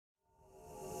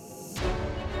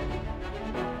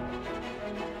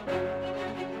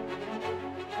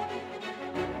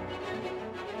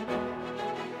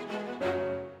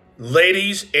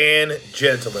Ladies and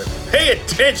gentlemen, pay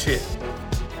attention.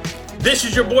 This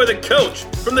is your boy, the coach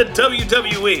from the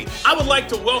WWE. I would like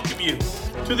to welcome you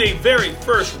to the very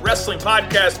first wrestling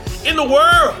podcast in the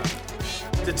world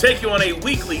to take you on a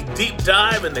weekly deep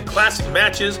dive into classic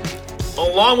matches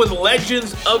along with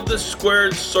legends of the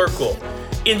squared circle.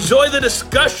 Enjoy the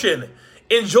discussion.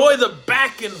 Enjoy the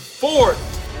back and forth.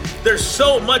 There's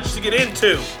so much to get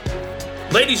into.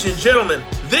 Ladies and gentlemen,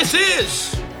 this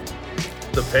is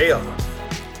the payoff.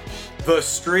 The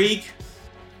streak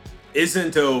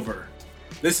isn't over.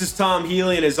 This is Tom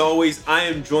Healy, and as always, I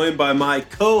am joined by my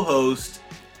co-host.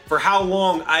 For how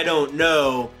long, I don't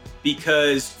know,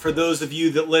 because for those of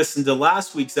you that listened to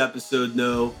last week's episode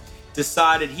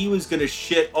decided he was going to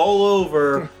shit all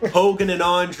over Hogan and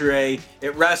Andre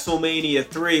at WrestleMania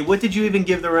 3. What did you even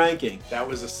give the ranking? That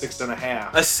was a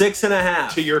 6.5. A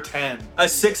 6.5. To your 10. A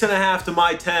 6.5 to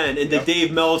my 10, and to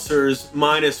Dave Meltzer's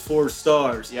 -4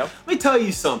 stars. Yep. Let me tell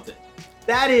you something.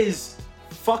 That is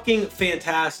fucking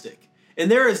fantastic. And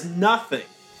there is nothing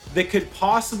that could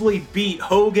possibly beat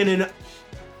Hogan and...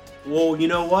 Well, you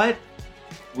know what?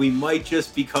 We might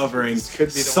just be covering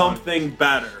something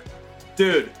better.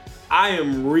 Dude, I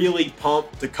am really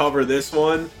pumped to cover this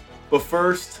one. But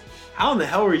first, how in the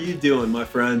hell are you doing, my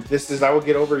friend? I will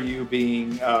get over you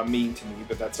being mean to me,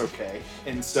 but that's okay.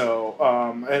 And so,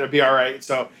 it'll be all right.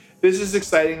 So, this is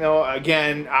exciting, though.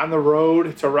 Again, on the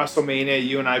road to WrestleMania,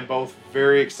 you and I both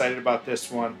very excited about this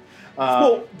one.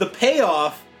 Well, the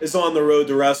payoff is on the road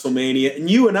to WrestleMania, and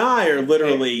you and I are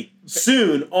literally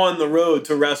soon on the road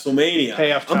to WrestleMania.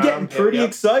 Payoff time. I'm getting pretty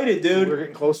excited, dude. We're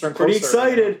getting closer and closer. Pretty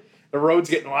excited. The road's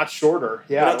getting a lot shorter.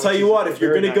 Yeah. But I'll tell you what, if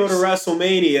you're going to go to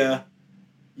WrestleMania,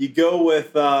 you go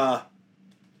with an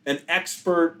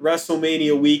expert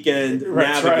WrestleMania weekend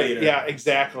navigator. Right. Yeah,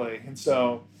 exactly. And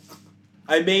so...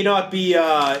 I may not be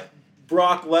a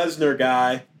Brock Lesnar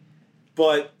guy,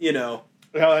 but, you know...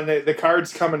 Well, and the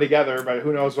card's coming together, but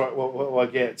who knows what we'll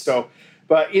get. So,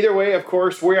 but either way, of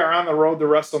course, we are on the road to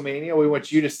WrestleMania. We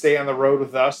want you to stay on the road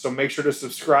with us, so make sure to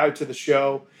subscribe to the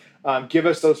show. Give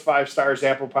us those 5 stars,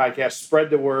 Apple Podcasts. Spread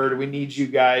the word. We need you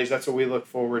guys. That's what we look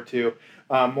forward to.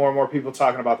 More and more people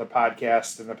talking about the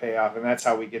podcast and the payoff, and that's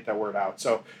how we get that word out.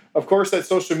 So, of course, that's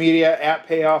social media, at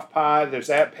Payoff Pod. There's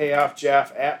at Payoff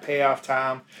Jeff, at Payoff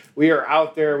Tom. We are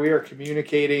out there. We are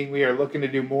communicating. We are looking to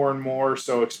do more and more,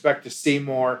 so expect to see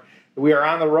more. We are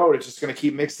on the road. It's just going to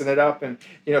keep mixing it up. And,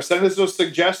 send us those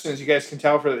suggestions. You guys can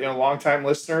tell for, long-time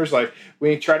listeners, like,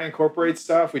 we try to incorporate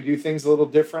stuff. We do things a little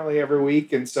differently every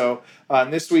week. And so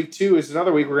this week, too, is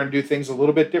another week we're going to do things a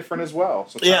little bit different as well.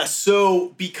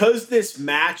 So because this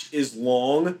match is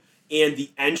long and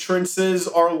the entrances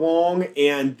are long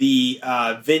and the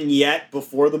vignette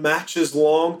before the match is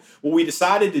long, what we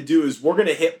decided to do is we're going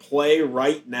to hit play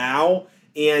right now.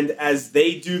 And as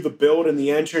they do the build and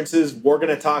the entrances, we're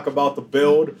going to talk about the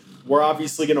build. We're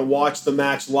obviously going to watch the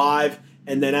match live,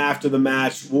 and then after the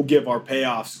match, we'll give our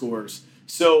payoff scores.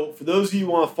 So for those of you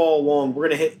who want to follow along, we're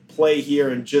going to hit play here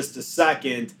in just a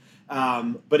second.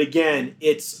 But again,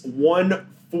 it's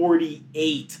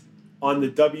 1:48 on the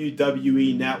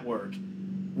WWE Network,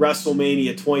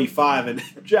 WrestleMania 25. And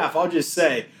Jeff, I'll just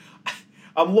say,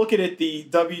 I'm looking at the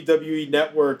WWE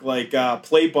Network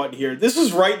play button here. This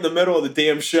was right in the middle of the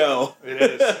damn show. It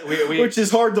is. Which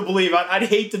is hard to believe. I'd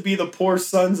hate to be the poor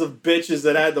sons of bitches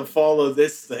that had to follow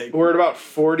this thing. We're at about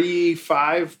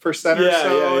 45% or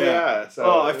so. Yeah.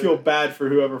 So, I feel bad for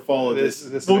whoever followed this.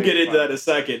 We'll get into that in a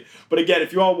second. But again,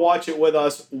 if you want to watch it with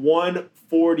us,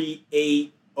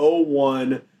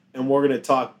 1:48:01, and we're going to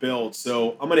talk build.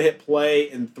 So I'm going to hit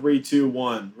play in 3, 2,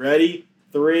 1. Ready?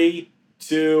 3,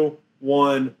 2,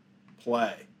 1,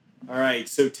 play. All right,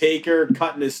 so Taker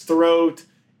cutting his throat.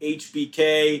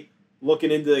 HBK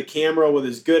looking into the camera with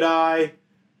his good eye.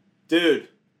 Dude,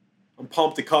 I'm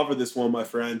pumped to cover this one, my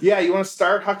friend. Yeah, you want to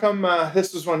start? How come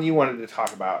this was one you wanted to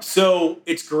talk about? So,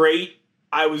 it's great.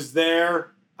 I was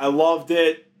there. I loved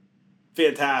it.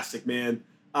 Fantastic, man.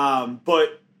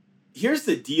 But here's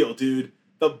the deal, dude.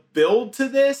 The build to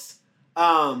this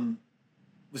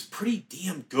was pretty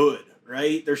damn good,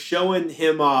 right? They're showing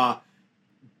him...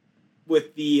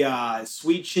 with the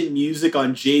Sweet Chin music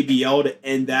on JBL to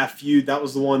end that feud. That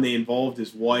was the one they involved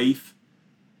his wife.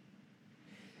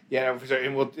 Yeah,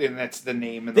 and that's the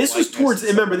name. And this was towards the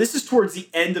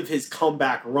end of his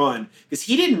comeback run because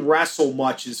he didn't wrestle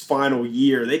much his final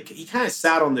year. He kind of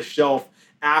sat on the shelf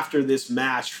after this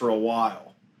match for a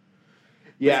while.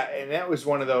 Yeah, and that was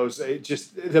one of those.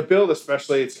 Just the build,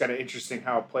 especially, it's kind of interesting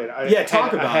how it played.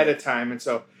 Talk about ahead it. Of time, and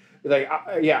so. So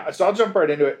I'll jump right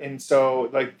into it. And so,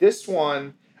 this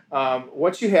one,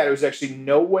 what you had was actually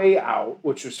No Way Out,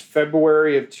 which was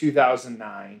February of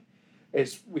 2009.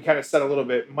 as we kind of said a little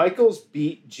bit, Michaels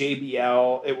beat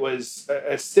JBL. It was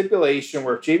a stipulation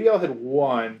where if JBL had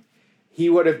won, he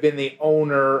would have been the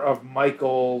owner of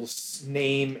Michaels'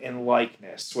 name and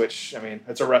likeness, which, I mean,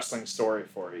 that's a wrestling story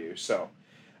for you. So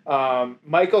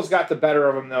Michaels got the better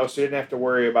of him, though, so he didn't have to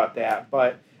worry about that.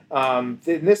 But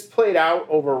this played out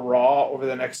over Raw over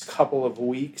the next couple of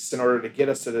weeks in order to get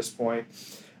us to this point.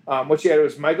 What you had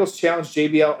was Michaels challenged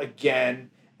JBL again.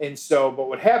 And so, but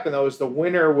what happened, though, is the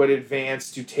winner would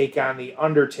advance to take on the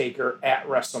Undertaker at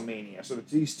WrestleMania. So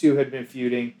these two had been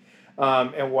feuding.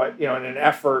 And in an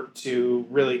effort to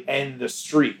really end the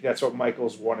streak. That's what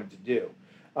Michaels wanted to do.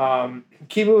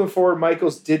 Keep moving forward.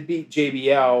 Michaels did beat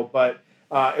JBL, but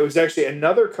it was actually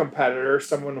another competitor,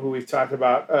 someone who we've talked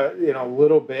about, a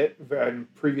little bit in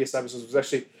previous episodes. Was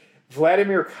actually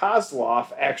Vladimir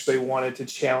Kozlov actually wanted to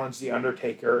challenge the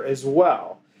Undertaker as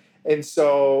well. And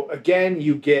so again,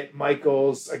 you get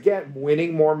Michaels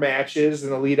winning more matches in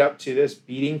the lead up to this,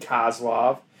 beating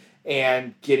Kozlov,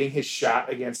 and getting his shot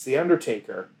against The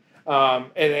Undertaker.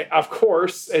 Of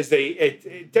course, as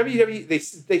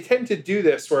WWE, they tend to do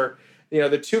this where,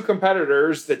 the two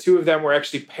competitors, the two of them were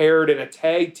actually paired in a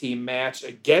tag team match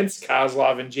against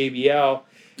Kozlov and JBL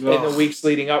in the weeks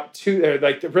leading up to,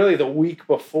 really the week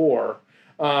before,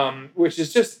 which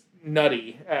is just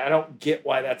nutty. I don't get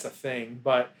why that's a thing,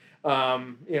 but,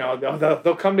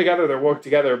 they'll come together, they'll work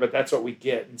together, but that's what we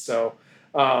get. And so,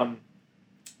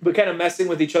 but kind of messing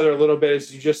with each other a little bit,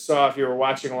 as you just saw if you were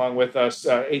watching along with us,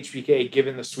 HBK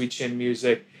giving the Sweet Chin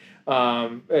music,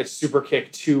 a super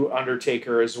kick to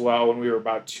Undertaker as well when we were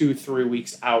about 2-3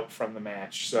 weeks out from the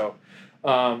match. So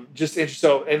just interesting.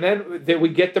 So, and then we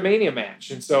get the Mania match.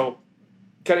 And so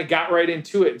kind of got right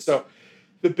into it. And so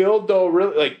the build, though,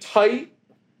 really tight.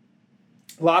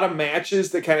 A lot of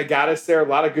matches that kind of got us there. A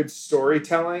lot of good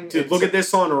storytelling. Dude, look at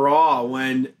this on Raw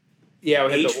when... Yeah,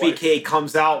 HBK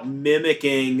comes out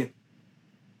mimicking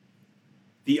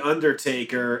the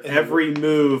Undertaker every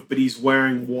move, but he's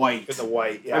wearing white. In the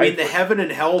white, yeah. I mean, the heaven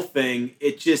and hell thing,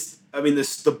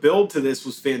 the build to this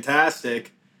was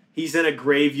fantastic. He's in a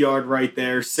graveyard right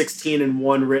there,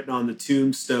 16-1 written on the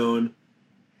tombstone.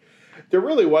 There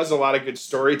really was a lot of good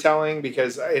storytelling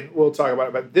because, and we'll talk about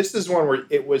it, but this is one where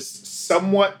it was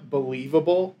somewhat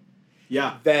believable.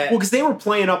 Yeah. Because they were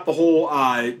playing up the whole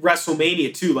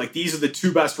WrestleMania, too. Like, these are the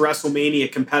two best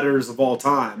WrestleMania competitors of all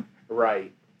time.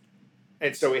 Right.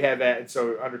 And so we had that. And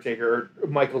so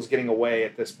Michael's getting away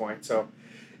at this point. So,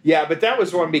 yeah, but that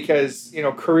was one because,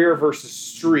 career versus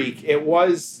streak. It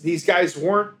was, these guys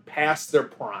weren't past their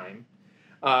prime.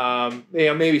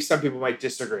 Maybe some people might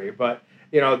disagree, but,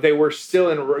 they were still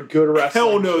in good wrestling.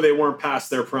 Hell no, they weren't past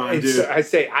their prime, dude. So I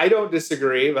say, I don't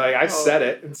disagree. I said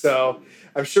it. And so...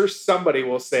 I'm sure somebody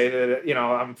will say that,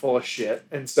 I'm full of shit.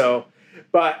 And so,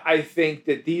 but I think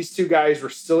that these two guys were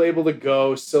still able to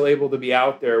go, still able to be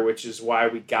out there, which is why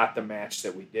we got the match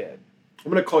that we did.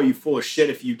 I'm going to call you full of shit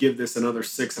if you give this another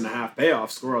 6.5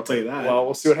 payoff score, I'll tell you that. Well,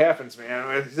 we'll see what happens, man.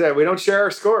 As I said, we don't share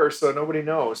our scores, so nobody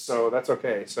knows, so that's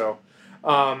okay. So,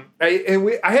 I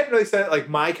hadn't really said,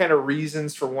 my kind of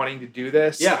reasons for wanting to do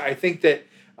this. Yeah. I think that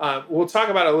we'll talk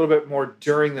about it a little bit more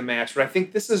during the match, but I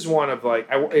think this is one of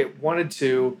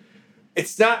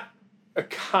it's not a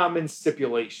common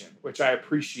stipulation, which I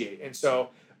appreciate. And so,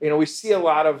 we see a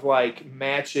lot of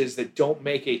matches that don't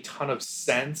make a ton of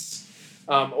sense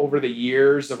over the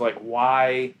years of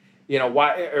why,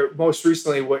 or most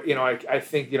recently, I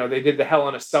think, they did the Hell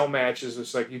in a Cell matches.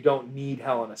 It's you don't need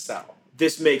Hell in a Cell.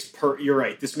 You're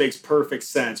right. This makes perfect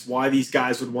sense. Why these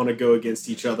guys would want to go against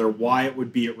each other. Why it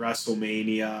would be at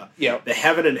WrestleMania. Yeah. The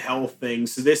heaven and hell thing.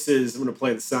 So I'm going to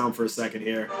play the sound for a second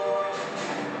here.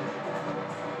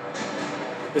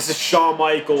 This is Shawn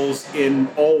Michaels in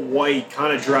all white,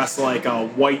 kind of dressed like a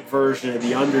white version of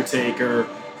The Undertaker,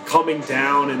 coming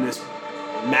down in this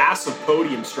massive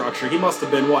podium structure. He must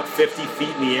have been, 50 feet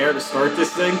in the air to start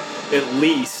this thing? At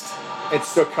least. It's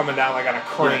still coming down on a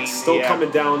crane. Yeah, it's still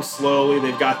coming down slowly.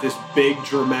 They've got this big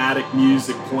dramatic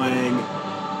music playing.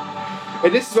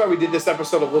 And this is why we did this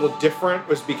episode a little different,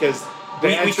 was because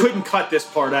we couldn't cut this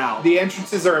part out. The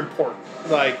entrances are important.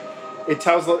 It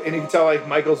tells, and you can tell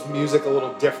Michael's music a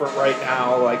little different right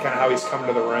now, kind of how he's coming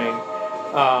to the ring.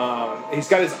 He's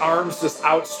got his arms just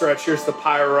outstretched. Here's the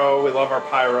pyro. We love our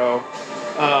pyro.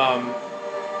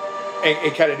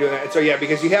 And kind of doing that. And so yeah,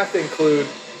 because you have to include.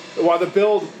 While the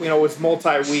build, was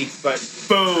multi-week, but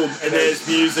boom, and then his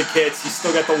music hits. He's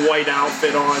still got the white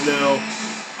outfit on, though.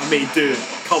 I mean, dude,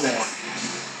 come on.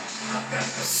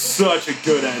 Such a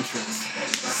good entrance.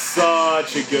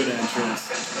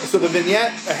 So the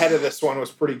vignette ahead of this one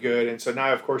was pretty good, and so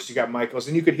now, of course, you got Michaels,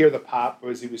 and you could hear the pop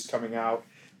as he was coming out.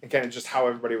 and kind of just how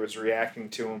everybody was reacting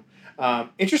to him.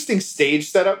 Interesting stage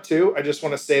setup too. I just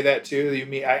want to say that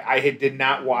too. I did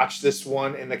not watch this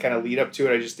one in the kind of lead up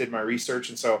to it. I just did my research,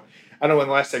 and so I don't know when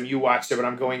the last time you watched it, but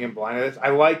I'm going in blind.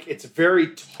 It's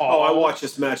very tall. Oh, I watch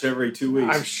this match every 2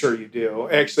 weeks. I'm sure you do.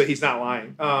 Actually, he's not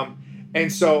lying.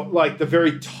 And so like the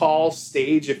very tall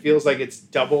stage, it feels like it's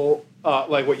double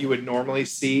like what you would normally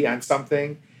see on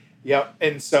something. Yep.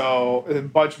 And so a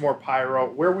bunch more pyro.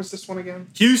 Where was this one again?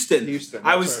 Houston.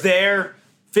 I was right. there.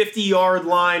 50-yard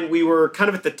line. We were kind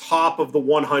of at the top of the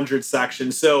 100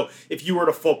 section. So if you were at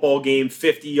a football game,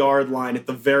 50-yard line at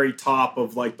the very top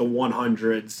of like the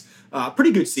 100s.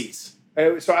 Pretty good seats.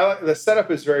 So the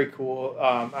setup is very cool.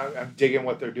 I'm digging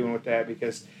what they're doing with that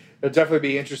because it'll definitely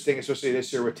be interesting, especially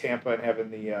this year with Tampa and having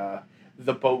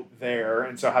the boat there.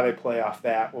 And so how they play off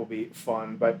that will be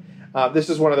fun. But this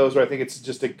is one of those where I think it's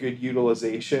just a good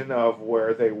utilization of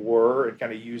where they were and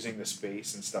kind of using the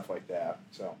space and stuff like that.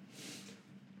 So.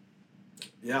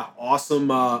 Yeah, awesome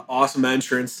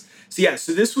entrance.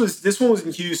 So this one was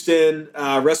in Houston,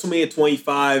 WrestleMania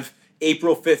 25,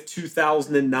 April 5th,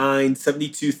 2009,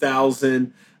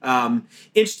 72,000.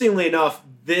 Interestingly enough,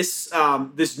 this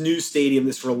new stadium,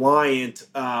 this Reliant,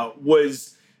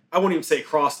 was, I wouldn't even say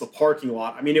across the parking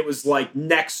lot. I mean, it was like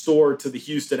next door to the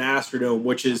Houston Astrodome,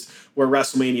 which is where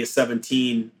WrestleMania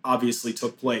 17 obviously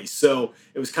took place. So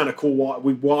it was kind of cool.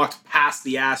 We walked past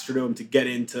the Astrodome to get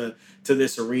into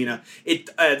this arena.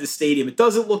 The stadium. It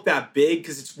doesn't look that big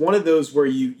because it's one of those where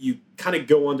you kind of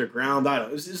go underground. I don't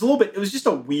know. It was a little bit. It was just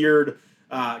a weird,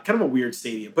 kind of a weird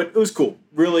stadium, but it was cool.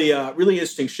 Really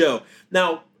interesting show.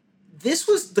 Now,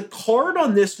 the card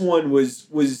on this one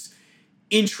was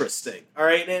interesting. All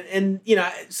right. And you know,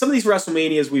 some of these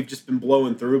WrestleManias we've just been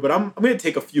blowing through, but I'm going to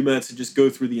take a few minutes and just go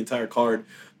through the entire card.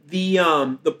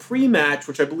 The pre-match,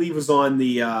 which I believe was on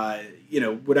the,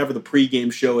 whatever the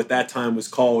pregame show at that time was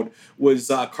called, was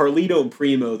Carlito and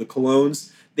Primo, the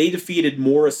Colognes. They defeated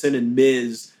Morrison and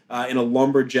Miz in a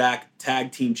Lumberjack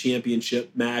Tag Team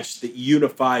Championship match that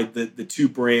unified the two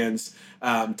brands'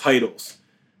 titles.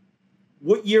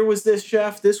 What year was this,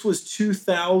 Jeff? This was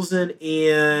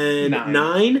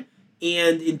 2009.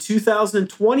 And in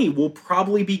 2020, we'll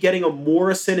probably be getting a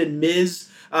Morrison and Miz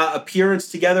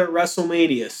appearance together at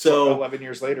WrestleMania. So 11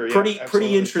 years later,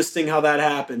 pretty interesting how that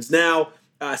happens. Now,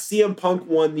 CM Punk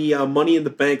won the Money in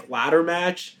the Bank ladder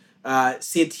match.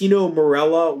 Santino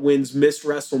Marella wins Miss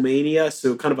WrestleMania,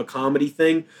 so kind of a comedy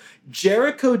thing.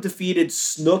 Jericho defeated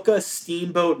Snuka,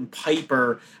 Steamboat, and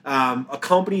Piper,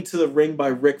 accompanied to the ring by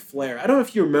Ric Flair. I don't know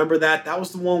if you remember that. That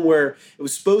was the one where it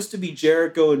was supposed to be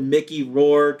Jericho and Mickey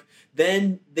Rourke.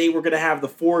 Then they were going to have the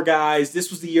four guys.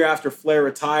 This was the year after Flair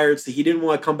retired, so he didn't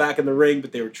want to come back in the ring,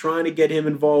 but they were trying to get him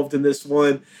involved in this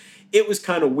one. It was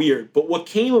kind of weird. But what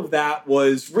came of that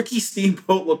was Ricky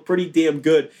Steamboat looked pretty damn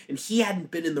good, and he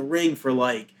hadn't been in the ring for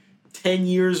like 10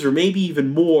 years or maybe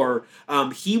even more.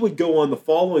 He would go on the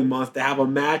following month to have a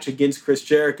match against Chris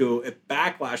Jericho at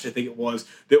Backlash, I think it was,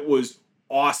 that was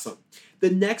awesome. The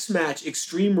next match,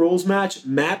 Extreme Rules match,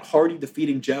 Matt Hardy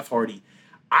defeating Jeff Hardy.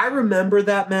 I remember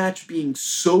that match being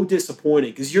so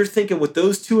disappointing because you're thinking with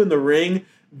those two in the ring,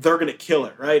 they're going to kill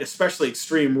it, right? Especially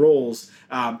Extreme Rules,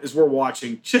 as we're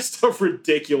watching just a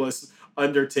ridiculous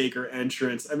Undertaker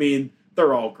entrance. I mean,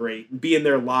 they're all great. And being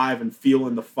there live and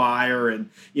feeling the fire and,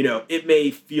 you know, it may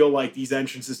feel like these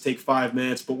entrances take 5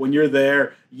 minutes, but when you're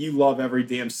there, you love every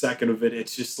damn second of it.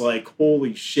 It's just like,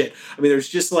 holy shit. I mean, there's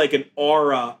just like an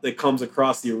aura that comes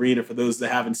across the arena for those that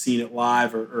haven't seen it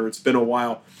live or it's been a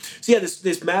while. So yeah,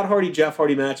 this Matt Hardy, Jeff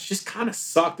Hardy match just kind of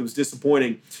sucked. It was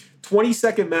disappointing.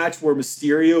 20-second match where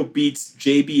Mysterio beats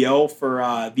JBL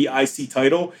for the IC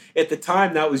title. At the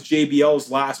time, that was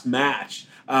JBL's last match.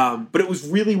 But it was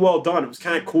really well done. It was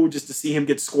kind of cool just to see him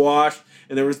get squashed.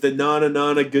 And there was the Nana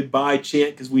Nana goodbye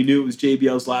chant because we knew it was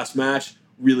JBL's last match.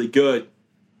 Really good.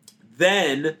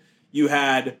 Then you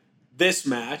had this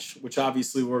match, which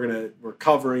obviously we're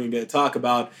covering and going to talk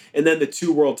about. And then the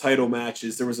two world title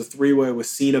matches. There was a three-way with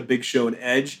Cena, Big Show, and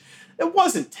Edge. It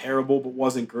wasn't terrible, but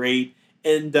wasn't great.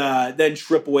 And then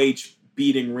Triple H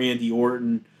beating Randy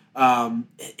Orton. And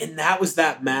that was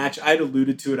that match. I had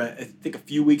alluded to it, I think, a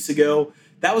few weeks ago.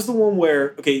 That was the one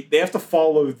where, okay, they have to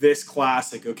follow this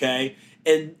classic, okay?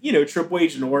 And, you know, Triple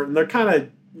H and Orton, they're kind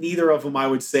of, neither of them, I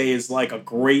would say, is like a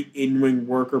great in-ring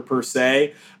worker per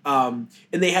se. And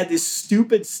they had this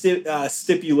stupid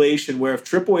stipulation where if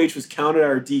Triple H was counted out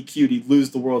or DQ'd, he'd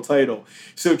lose the world title.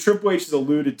 So Triple H has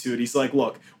alluded to it. He's like,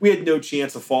 look, we had no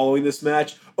chance of following this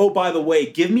match. oh, by the way,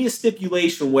 give me a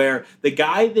stipulation where the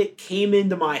guy that came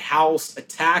into my house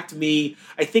attacked me,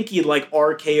 I think he had like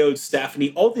RKO'd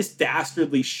Stephanie, all this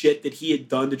dastardly shit that he had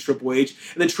done to Triple H,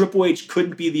 and then Triple H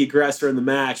couldn't be the aggressor in the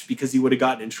match because he would have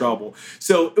gotten in trouble.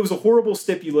 So it was a horrible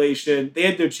stipulation. They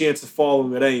had no chance of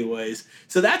following it anyways.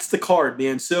 So that's the card,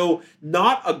 man. So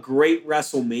not a great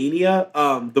WrestleMania.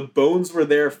 The bones were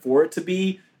there for it to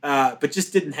be, but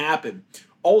just didn't happen.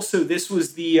 Also, this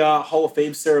was the Hall of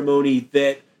Fame ceremony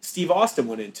that Steve Austin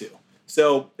went into.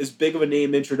 So as big of a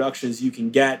name introduction as you can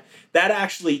get. That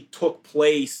actually took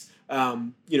place,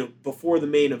 before the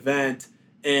main event.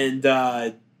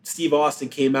 And Steve Austin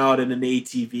came out in an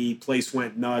ATV. Place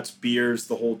went nuts, beers,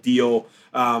 the whole deal.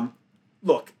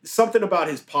 Look, something about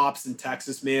his pops in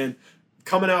Texas, man.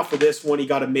 Coming out for this one, he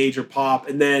got a major pop.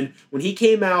 And then when he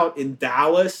came out in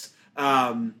Dallas,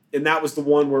 and that was the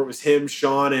one where it was him,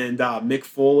 Shawn, and Mick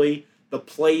Foley, the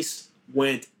place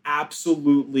went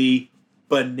absolutely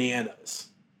bananas.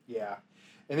 Yeah.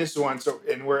 And this is one,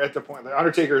 and we're at the point, the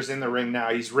Undertaker is in the ring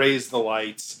now. He's raised the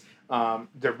lights.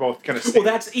 They're both kind of... Well,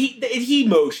 that's... He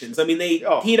motions. I mean,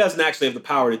 he doesn't actually have the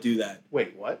power to do that.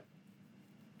 Wait, what?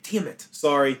 Damn it.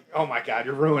 Sorry. Oh, my God.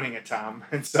 You're ruining it, Tom.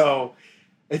 And so...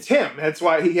 It's him. That's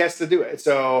why he has to do it.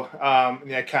 So,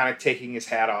 kind of taking his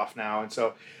hat off now. And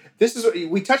so, this is what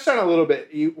we touched on a little bit.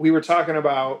 We were talking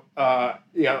about,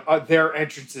 their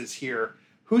entrances here.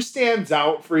 Who stands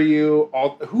out for you?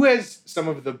 Who has some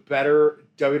of the better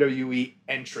WWE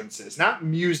entrances? Not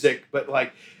music, but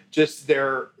like just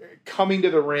their coming to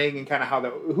the ring and kind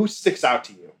of who sticks out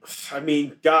to you? I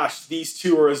mean, gosh, these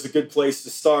two are a good place to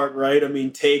start, right? I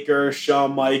mean, Taker,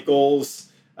 Shawn Michaels,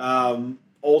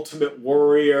 Ultimate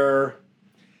Warrior.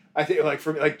 I think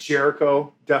for me,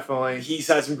 Jericho, definitely. He's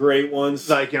had some great ones.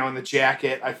 In the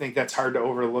jacket, I think that's hard to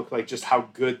overlook, just how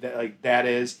good that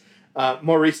is.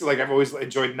 More recently, I've always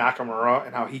enjoyed Nakamura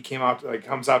and how he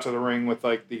comes out to the ring with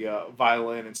the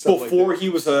violin and stuff. Before he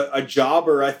was a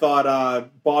jobber, I thought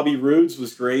Bobby Roode's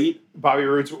was great. Bobby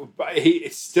Roode's,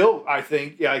 it's still, I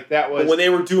think, that was... But when they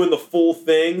were doing the full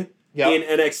thing in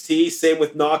NXT, same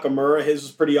with Nakamura, his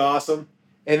was pretty awesome.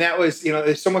 And that was,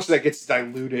 there's so much that gets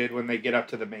diluted when they get up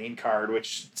to the main card,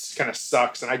 which kind of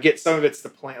sucks. And I get some of it's the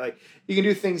plan. You can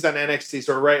do things on NXT.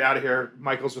 So right out of here,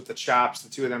 Michaels with the chops, the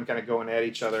two of them kind of going at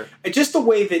each other. And just the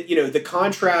way that, the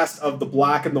contrast of the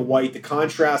black and the white, the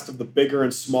contrast of the bigger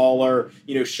and smaller,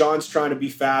 Shawn's trying to be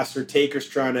faster, Taker's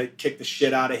trying to kick the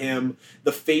shit out of him,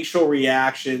 the facial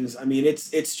reactions. I mean,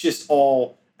 it's just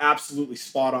all absolutely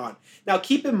spot on. Now,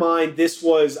 keep in mind,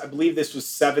 I believe this was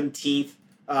 17th.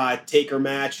 Taker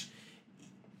match.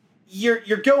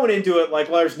 You're going into it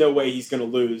there's no way he's going to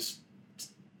lose.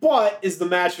 But as the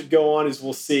match would go on, as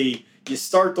we'll see, you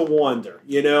start to wonder,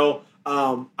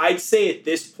 I'd say at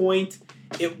this point,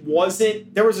 it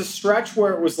wasn't... There was a stretch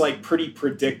where it was pretty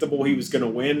predictable he was going to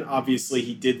win. Obviously,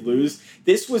 he did lose.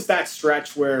 This was that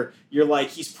stretch where you're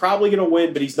he's probably going to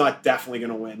win, but he's not definitely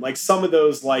going to win. Some of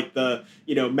those, the,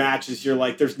 matches,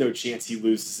 you're there's no chance he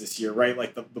loses this year,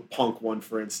 right? The Punk one,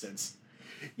 for instance.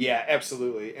 Yeah,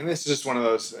 absolutely. And this is just one of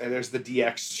those, there's the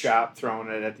DX chop throwing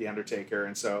it at the Undertaker.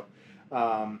 And so,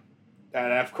 and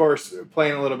of course,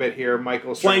 playing a little bit here,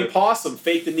 Michael's playing possum,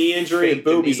 fake the knee injury, and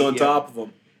boom, he's on top of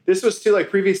him. This was too,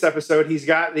 previous episode, he's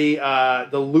got the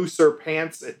looser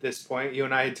pants at this point. You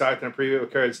and I had talked in a preview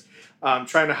because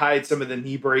trying to hide some of the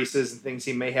knee braces and things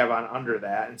he may have on under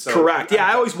that. And so, correct. Yeah,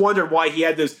 I always wondered why he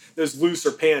had those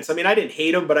looser pants. I mean, I didn't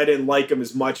hate him, but I didn't like him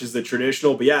as much as the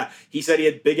traditional. But yeah, he said he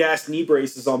had big-ass knee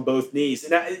braces on both knees.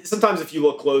 And sometimes if you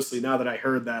look closely, now that I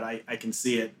heard that, I can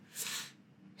see it.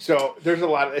 So there's a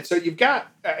lot of it. So you've got,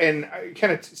 and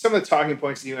kind of some of the talking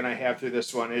points that you and I have through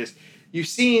this one is you've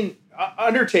seen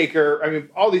Undertaker. I mean,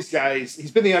 all these guys,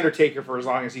 he's been the Undertaker for as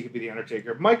long as he could be the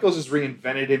Undertaker. Michaels has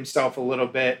reinvented himself a little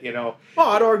bit, Well,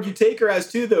 I'd argue Taker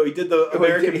has too, though. He did the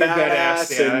American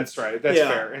Badass. Yeah, that's right. That's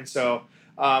fair. And so,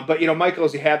 but,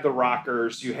 Michaels, you had the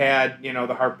Rockers, you had,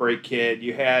 the Heartbreak Kid,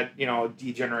 you had,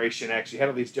 D-Generation X, you had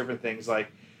all these different things.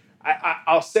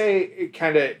 I'll say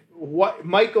kind of what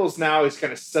Michaels now is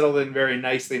kind of settled in very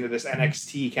nicely into this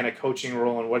NXT kind of coaching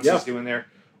role and what he's doing there.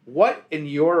 What, in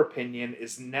your opinion,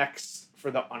 is next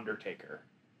for The Undertaker?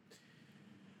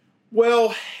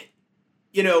 Well,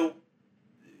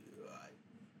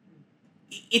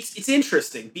 it's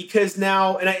interesting because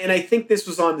now, and I think this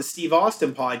was on the Steve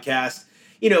Austin podcast,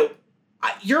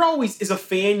 you're always, as a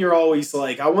fan, you're always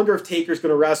I wonder if Taker's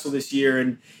going to wrestle this year.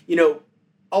 And,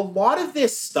 a lot of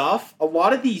this stuff, a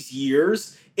lot of these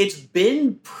years, it's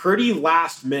been pretty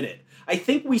last minute. I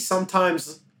think we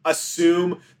sometimes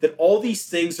assume that all these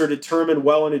things are determined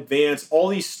well in advance. All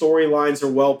these storylines are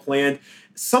well planned.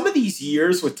 some of these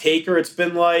years with Taker, it's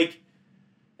been like,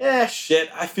 shit,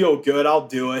 I feel good, I'll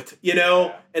do it,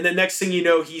 Yeah. And the next thing you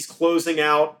know, he's closing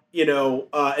out,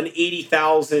 an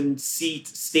 80,000 seat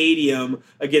stadium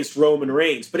against Roman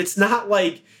Reigns. But it's not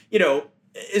like,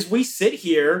 as we sit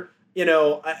here,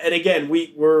 and again,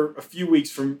 we're a few weeks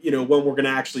from, when we're going to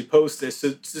actually post this,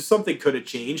 so something could have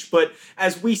changed. But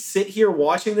as we sit here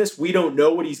watching this, we don't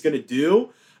know what he's going to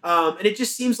do. And it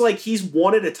just seems like he's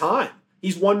one at a time.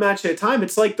 He's one match at a time.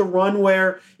 It's like the run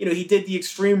where, he did the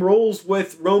Extreme Rules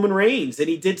with Roman Reigns and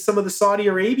he did some of the Saudi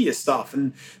Arabia stuff.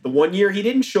 And the one year he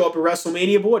didn't show up at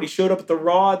WrestleMania, but he showed up at the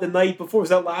Raw the night before. Was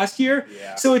that last year?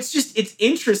 Yeah. So it's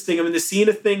interesting. I mean, the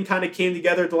Cena thing kind of came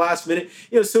together at the last minute.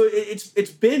 So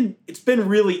it's been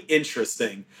really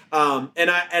interesting.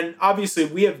 And obviously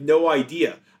we have no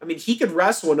idea. I mean, he could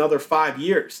wrestle another 5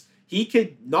 years. He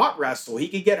could not wrestle. He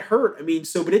could get hurt. I mean,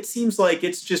 but it seems like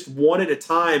it's just one at a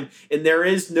time, and there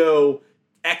is no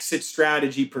exit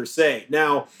strategy per se.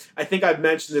 Now, I think I've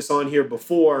mentioned this on here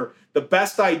before. The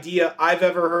best idea I've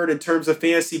ever heard in terms of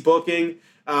fantasy booking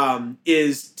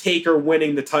is Taker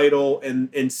winning the title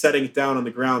and setting it down on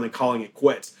the ground and calling it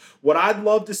quits. What I'd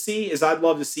love to see is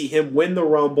him win the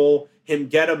Rumble, him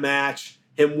get a match,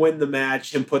 him win the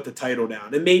match, him put the title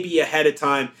down. And maybe ahead of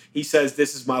time, he says,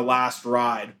 this is my last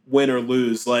ride, win or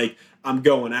lose, like I'm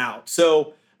going out.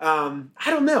 So I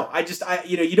don't know.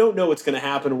 You don't know what's going to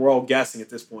happen. We're all guessing at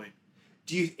this point.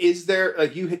 Is there,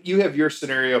 like, you have your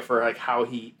scenario for like how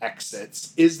he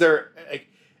exits. Is there, like,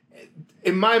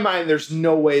 in my mind, there's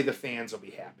no way the fans will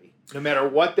be happy no matter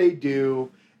what they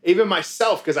do. Even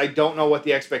myself, because I don't know what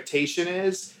the expectation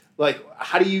is. Like,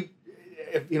 how do you,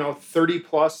 30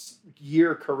 plus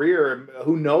year career,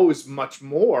 who knows much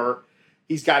more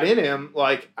he's got in him,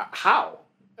 like, how?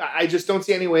 I just don't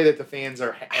see any way that the fans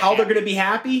are how they're going to be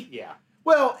happy. Yeah.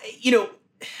 Well,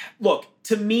 look,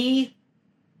 to me,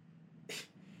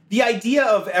 the idea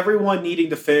of everyone needing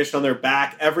to finish on their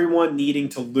back, everyone needing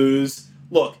to lose.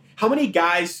 Look, how many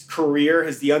guys' career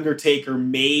has The Undertaker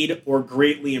made or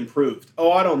greatly improved?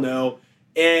 Oh, I don't know.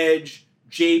 Edge,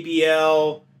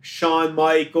 JBL, Shawn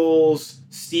Michaels,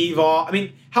 Steve Austin. I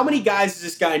mean, how many guys does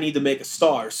this guy need to make a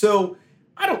star? So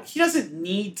I don't think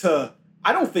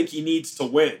he needs to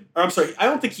win. Or I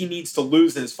don't think he needs to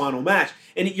lose in his final match.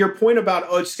 And your point about,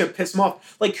 it's just going to piss him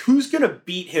off. Like, who's going to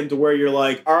beat him to where you're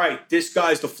like, all right, this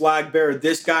guy's the flag bearer.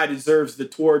 This guy deserves the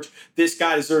torch. This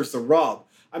guy deserves the rub.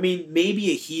 I mean,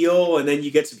 maybe a heel and then you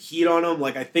get some heat on him.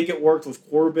 Like, I think it worked with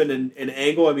Corbin and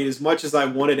Angle. I mean, as much as I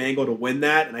wanted Angle to win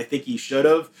that, and I think he should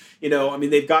have,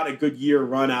 they've gotten a good year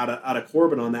run out of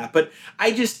Corbin on that. But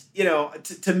I just,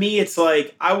 to me, it's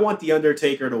like, I want The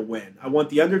Undertaker to win. I want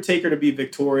The Undertaker to be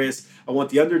victorious. I want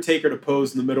The Undertaker to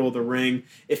pose in the middle of the ring.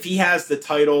 If he has the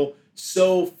title,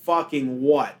 so fucking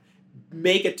what?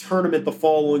 Make a tournament the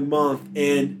following month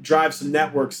and drive some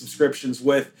network subscriptions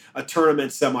with a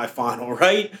tournament semifinal,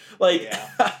 right? Like,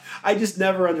 yeah. I just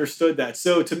never understood that.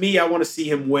 So to me, I want to see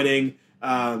him winning.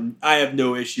 I have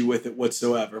no issue with it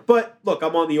whatsoever. But look,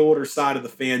 I'm on the older side of the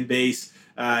fan base.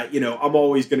 I'm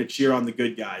always going to cheer on the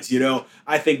good guys.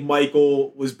 I think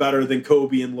Michael was better than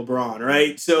Kobe and LeBron,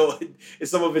 right? So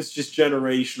some of it's just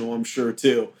generational, I'm sure,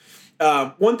 too.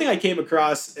 One thing I came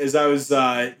across as I was,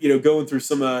 going through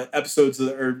some episodes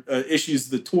or issues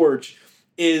of the Torch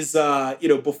is,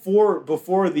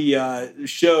 before the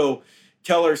show,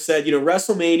 Keller said,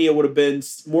 WrestleMania would have been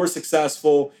more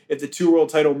successful if the 2 world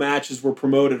title matches were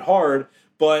promoted hard,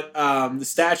 but the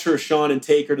stature of Shawn and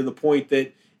Taker to the point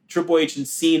that Triple H and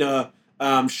Cena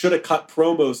should have cut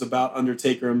promos about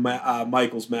Undertaker and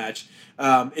Michaels match.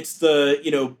 It's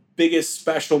the, biggest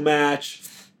special match.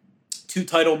 2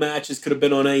 title matches could have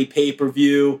been on any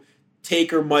pay-per-view.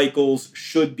 Taker Michaels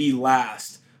should be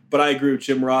last. But I agree with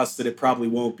Jim Ross that it probably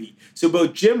won't be. So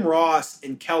both Jim Ross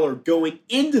and Keller going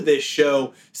into this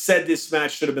show said this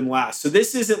match should have been last. So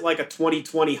this isn't like a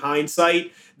 2020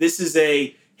 hindsight. This is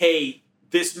hey,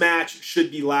 this match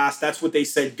should be last. That's what they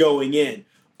said going in.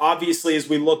 Obviously, as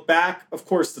we look back, of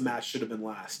course the match should have been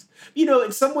last.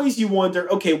 In some ways you wonder,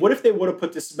 okay, what if they would have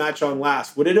put this match on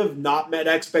last? Would it have not met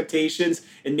expectations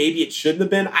and maybe it shouldn't have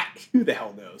been? Who the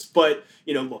hell knows? But,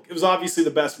 look, it was obviously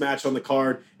the best match on the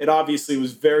card. It obviously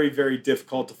was very, very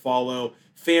difficult to follow.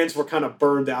 Fans were kind of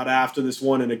burned out after this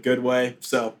one in a good way.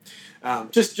 So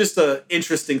just an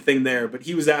interesting thing there, but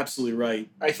he was absolutely right.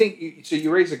 I think,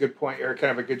 you raise a good point, or kind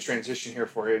of a good transition here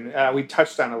for you. And we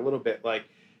touched on a little bit, like,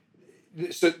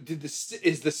 so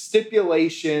is the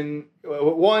stipulation,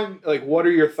 one, like, what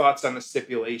are your thoughts on the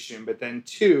stipulation? But then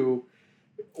 2,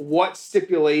 what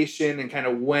stipulation and kind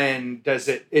of when is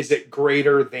it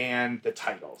greater than the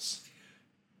titles?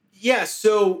 Yeah,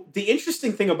 so the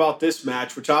interesting thing about this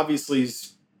match, which obviously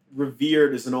is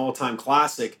revered as an all-time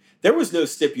classic, there was no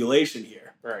stipulation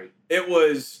here. Right. It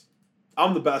was,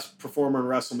 I'm the best performer in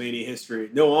WrestleMania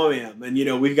history. No, I am. And,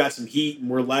 we've got some heat and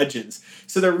we're legends.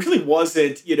 So there really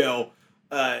wasn't,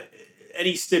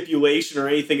 any stipulation or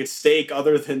anything at stake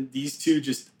other than these two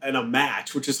just in a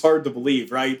match, which is hard to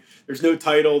believe, right? There's no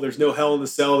title, there's no Hell in the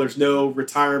Cell, there's no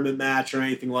retirement match or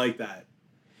anything like that.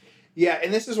 Yeah,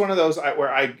 and this is one of those where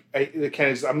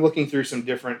I'm looking through some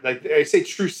different, like I say,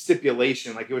 true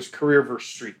stipulation. Like it was career versus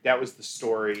streak. That was the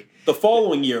story. The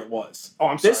following year it was. Oh,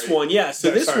 I'm sorry. This one, yeah.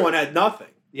 So this one had nothing.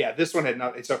 Yeah, this one had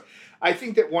nothing. So I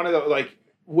think that one of the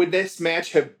would this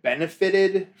match have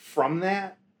benefited from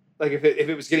that? Like if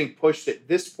it was getting pushed at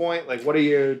this point, like what are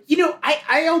you?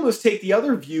 I almost take the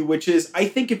other view, which is I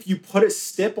think if you put a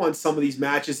stip on some of these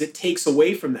matches, it takes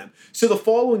away from them. So the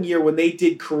following year when they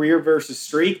did career versus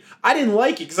streak, I didn't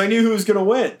like it because I knew who was going to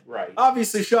win. Right.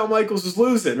 Obviously, Shawn Michaels was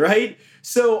losing, right?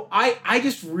 So I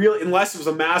just really, unless it was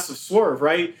a massive swerve,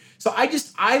 right? So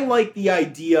I like the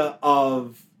idea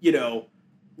of,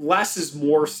 less is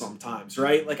more sometimes,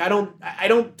 right? Like I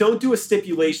don't do a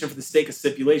stipulation for the sake of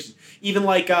stipulation. Even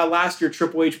like last year,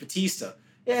 Triple H Batista.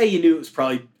 Yeah, you knew it was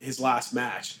probably his last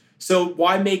match. So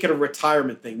why make it a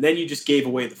retirement thing? Then you just gave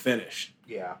away the finish.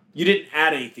 Yeah. You didn't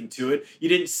add anything to it. You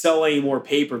didn't sell any more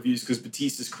pay-per-views because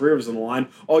Batista's career was on the line.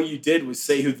 All you did was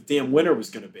say who the damn winner was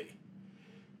going to be.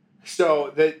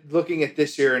 So looking at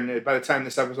this year, and by the time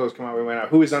this episode was coming out, we went out.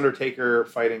 Who is Undertaker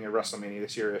fighting at WrestleMania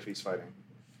this year if he's fighting?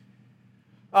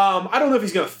 I don't know if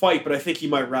he's going to fight, but I think he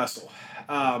might wrestle.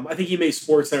 I think he may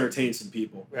sports entertain some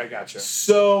people. I gotcha.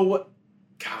 So,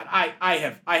 God,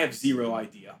 I have zero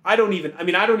idea. I know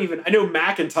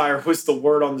McIntyre was the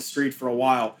word on the street for a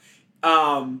while.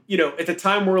 At the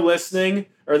time we're listening,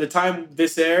 or the time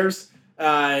this airs,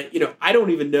 I don't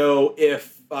even know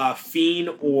if Fiend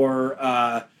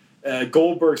or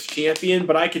Goldberg's champion,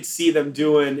 but I could see them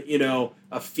doing,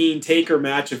 a Fiend Taker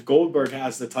match if Goldberg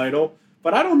has the title.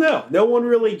 But I don't know. No one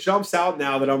really jumps out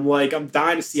now that I'm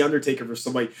dying to see Undertaker for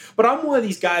somebody. But I'm one of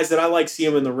these guys that I like seeing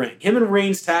him in the ring. Him and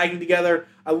Reigns tagging together,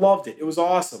 I loved it. It was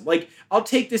awesome. I'll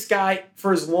take this guy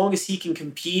for as long as he can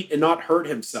compete and not hurt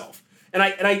himself. And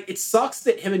it sucks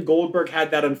that him and Goldberg had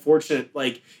that unfortunate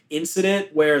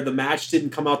incident where the match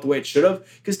didn't come out the way it should have,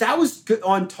 because that was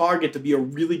on target to be a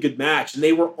really good match, and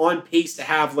they were on pace to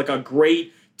have a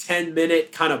great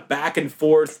 10-minute kind of back and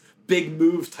forth big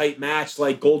move type match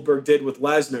like Goldberg did with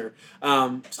Lesnar.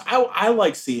 So I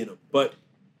like seeing him, but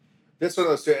that's one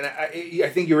of those two. And I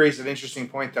think you raised an interesting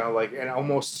point though, and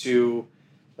almost to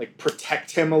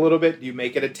protect him a little bit. Do you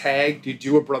make it a tag? Do you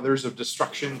do a Brothers of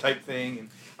Destruction type thing? And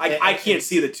I can't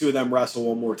see the two of them wrestle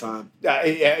one more time.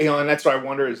 And that's what I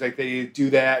wonder is they do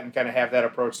that and kind of have that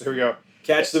approach. So here we go.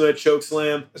 Catch them at choke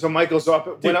slam. So Michael's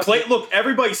up. Dude, look,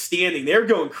 everybody's standing. They're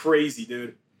going crazy,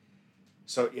 dude.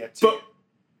 So yeah.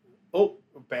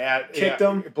 Bad. Kicked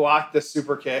him. Blocked the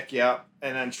super kick, yeah.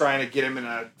 And then trying to get him in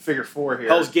a figure four here.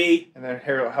 Hell's Gate. And then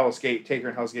Hell's Gate, Taker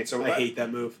and Hell's Gate. So I hate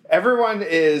that move. Everyone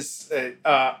is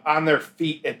on their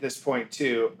feet at this point,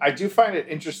 too. I do find it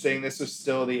interesting. This is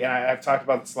still and I've talked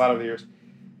about this a lot over the years,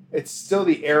 it's still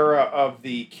the era of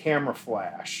the camera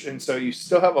flash. And so you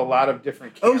still have a lot of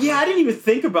different cameras. Oh, yeah, I didn't even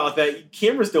think about that.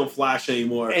 Cameras don't flash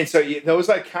anymore. And so those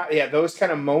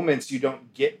kind of moments you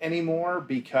don't get anymore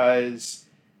because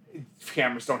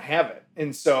cameras don't have it.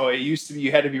 And so it used to be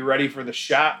you had to be ready for the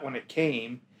shot when it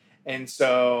came. And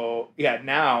so,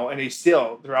 now, and he's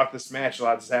still, throughout this match, a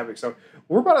lot is happening. So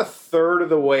we're about a third of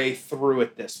the way through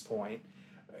at this point.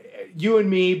 You and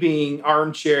me being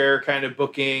armchair kind of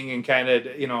booking and kind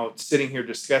of, sitting here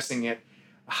discussing it.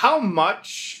 How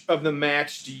much of the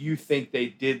match do you think they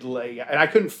did lay? And I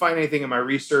couldn't find anything in my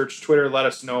research. Twitter, let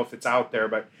us know if it's out there.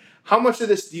 But how much of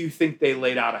this do you think they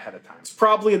laid out ahead of time? It's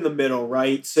probably in the middle,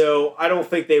 right? So I don't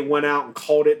think they went out and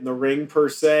called it in the ring per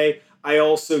se. I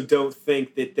also don't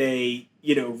think that they,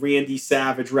 Randy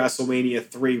Savage WrestleMania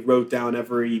 3 wrote down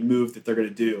every move that they're going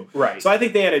to do. Right. So I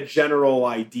think they had a general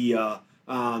idea.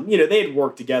 They had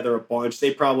worked together a bunch.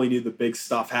 They probably knew the big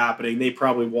stuff happening. They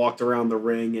probably walked around the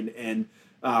ring, and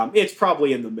it's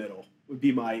probably in the middle. Would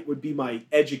be my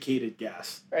educated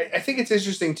guess. I think it's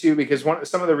interesting too because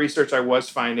some of the research I was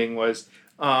finding was,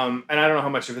 and I don't know how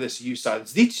much of this you saw.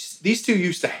 These two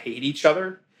used to hate each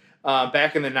other.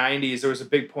 Back in the 90s, there was a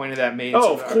big point of that made.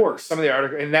 Oh, of course. Some of the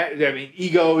articles, and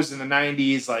egos in the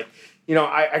 90s,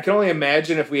 I can only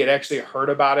imagine if we had actually heard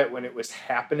about it when it was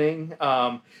happening.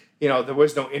 There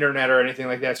was no internet or anything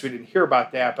like that, so we didn't hear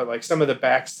about that. But some of the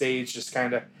backstage, just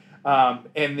kind of,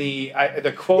 And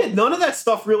the quote... Yeah, none of that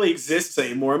stuff really exists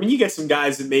anymore. I mean, you get some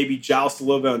guys that maybe joust a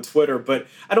little bit on Twitter, but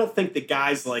I don't think the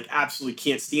guys, like, absolutely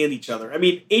can't stand each other. I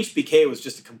mean, HBK was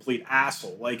just a complete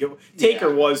asshole. Like,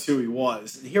 Taker was who he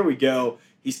was. And here we go.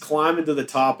 He's climbing to the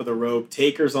top of the rope.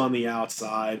 Taker's on the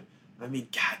outside. I mean,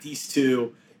 God, these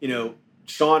two,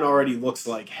 Shawn already looks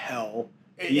like hell.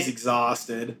 He's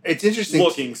exhausted. It's interesting.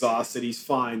 Looking exhausted. He's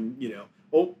fine,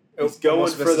 He's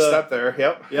going for the step there.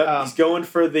 Yep. He's going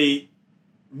for the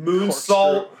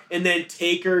moonsault, and then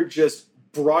Taker just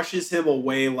brushes him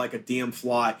away like a damn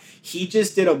fly. He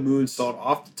just did a moonsault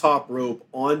off the top rope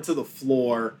onto the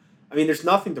floor. I mean, there's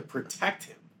nothing to protect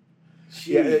him. Jeez.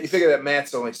 Yeah, you figure that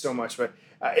Matt's only so much, but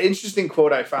interesting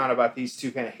quote I found about these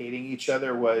two kind of hating each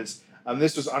other was,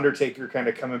 this was Undertaker kind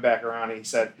of coming back around, and he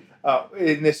said,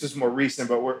 and this is more recent,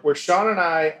 but where Shawn and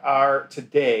I are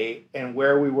today and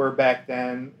where we were back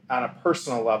then on a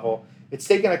personal level, it's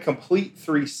taken a complete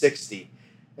 360.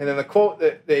 And then the quote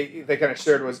that they kind of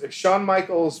shared was, if Shawn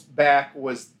Michaels back then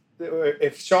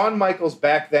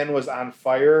was on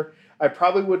fire, I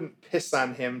probably wouldn't piss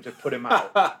on him to put him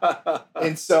out.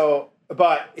 And so,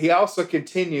 but he also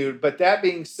continued, but that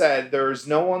being said, there is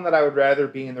no one that I would rather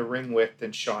be in the ring with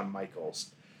than Shawn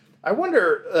Michaels. I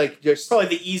wonder, just probably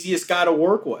the easiest guy to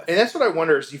work with. And that's what I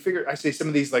wonder is, you figure, I say some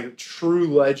of these true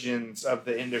legends of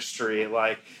the industry,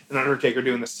 like an Undertaker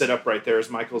doing the sit-up right there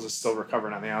as Michaels is still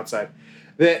recovering on the outside.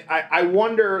 That I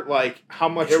wonder, how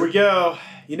much... Here we go.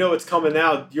 You know what's coming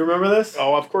now. Do you remember this?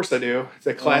 Oh, of course I do. It's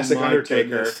a classic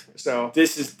Undertaker. Goodness. So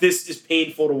this is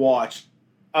painful to watch.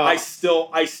 I still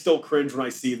cringe when I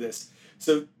see this.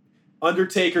 So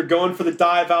Undertaker going for the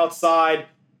dive outside.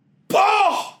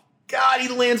 Oh! God, he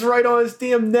lands right on his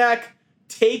damn neck.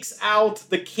 Takes out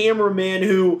the cameraman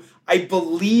who I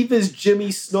believe is Jimmy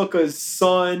Snuka's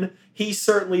son. He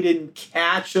certainly didn't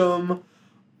catch him.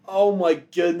 Oh my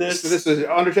goodness! So this was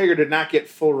Undertaker did not get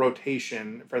full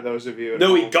rotation for those of you.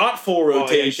 No, he got full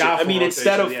rotation.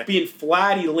 Instead of yeah. being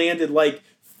flat, he landed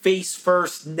face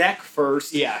first, neck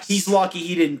first. Yes. He's lucky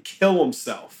he didn't kill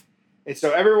himself. And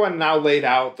so everyone now laid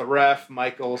out: the ref,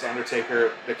 Michaels,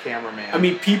 Undertaker, the cameraman. I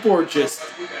mean, people are just...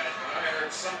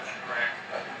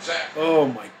 Oh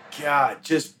my God,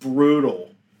 just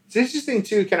brutal. It's interesting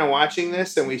too, kind of watching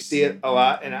this, and we see it a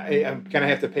lot, and I'm kind of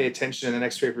have to pay attention in the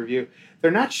next pay-per-view.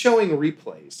 They're not showing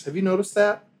replays. Have you noticed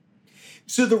that?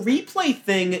 So the replay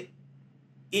thing,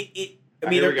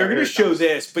 they're going to show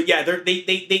this, but yeah,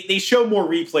 they show more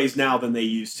replays now than they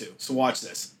used to. So watch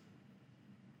this.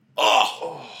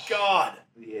 Oh God.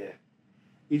 Yeah.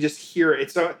 You just hear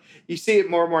it. So you see it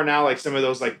more and more now, some of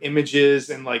those images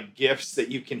and GIFs that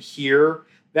you can hear.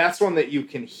 That's one that you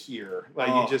can hear.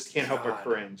 You just can't help but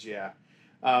cringe. Yeah.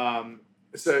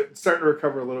 So it's starting to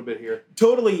recover a little bit here.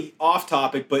 Totally off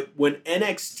topic, but when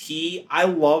NXT, I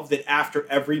love that after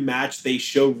every match they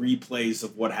show replays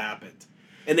of what happened.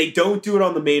 And they don't do it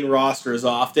on the main roster as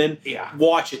often. Yeah.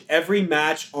 Watch it. Every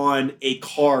match on a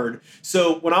card.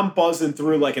 So when I'm buzzing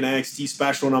through an NXT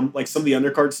special and I'm some of the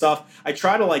undercard stuff, I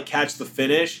try to catch the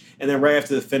finish, and then right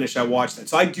after the finish I watch that.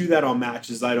 So I do that on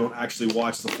matches I don't actually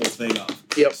watch the full thing of.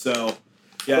 Yep. So...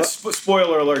 yeah,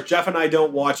 spoiler alert, Jeff and I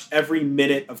don't watch every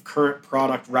minute of current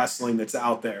product wrestling that's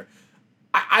out there.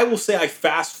 I will say I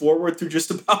fast forward through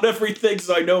just about everything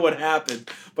so I know what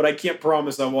happened, but I can't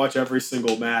promise I watch every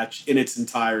single match in its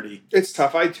entirety. It's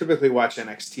tough. I typically watch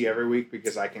NXT every week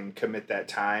because I can commit that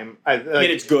time. I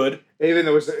mean, it's good. Even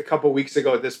there was a couple weeks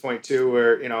ago at this point, too,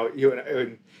 where, you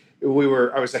and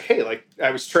I was like, hey,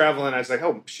 I was traveling. I was like,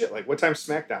 oh, shit, what time's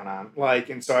SmackDown on?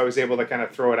 And so I was able to kind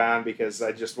of throw it on because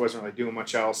I just wasn't really doing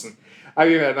much else. And I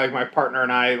even had, my partner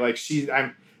and I,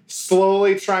 I'm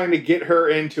slowly trying to get her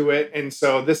into it. And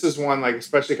so this is one,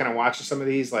 especially kind of watching some of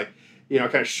these,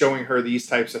 kind of showing her these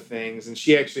types of things. And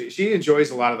she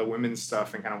enjoys a lot of the women's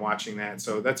stuff and kind of watching that.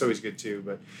 So that's always good, too.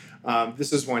 But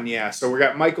this is one, yeah. So we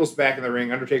got Michaels back in the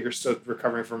ring. Undertaker's still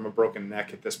recovering from a broken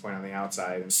neck at this point on the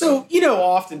outside. And so,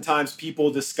 oftentimes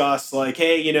people discuss,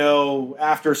 hey,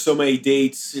 after so many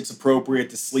dates, it's appropriate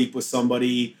to sleep with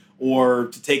somebody or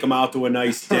to take them out to a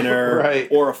nice dinner right.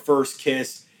 or a first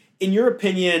kiss. In your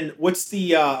opinion, what's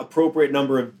the appropriate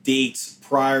number of dates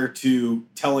prior to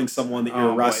telling someone that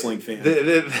you're a wrestling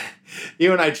fan?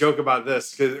 You and I joke about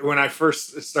this because when I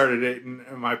first started dating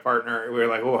my partner, we were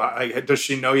like, does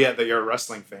she know yet that you're a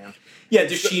wrestling fan? Yeah,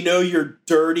 does she know your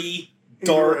dirty,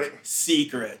 dark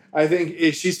secret? I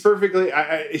think she's perfectly...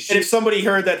 and if somebody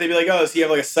heard that, they'd be like, oh, does he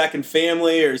have a second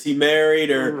family or is he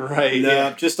married or... Right, no,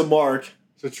 just a mark.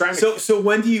 So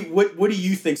when do you what do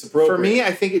you think's appropriate? For me,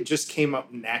 I think it just came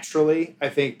up naturally. I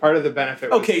think part of the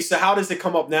benefit was, okay, so how does it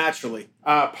come up naturally?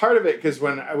 part of it, because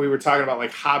when we were talking about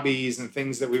like hobbies and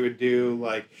things that we would do,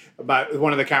 like about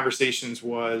one of the conversations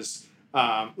was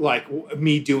like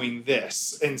me doing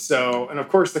this. And of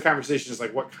course the conversation is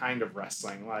like, what kind of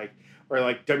wrestling? Or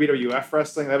like WWF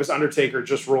wrestling. That was Undertaker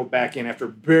just rolled back in after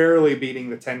barely beating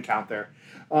the 10 count there.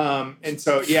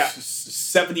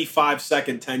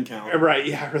 75-second 10 count. Right,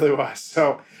 yeah, it really was.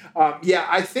 So,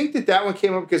 I think that one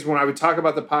came up because when I would talk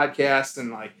about the podcast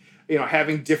and like,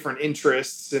 having different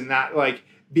interests and not like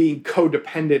being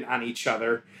codependent on each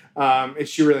other, and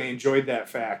she really enjoyed that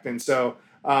fact. And so,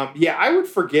 I would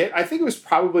forget. I think it was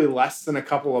probably less than a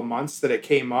couple of months that it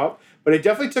came up, but it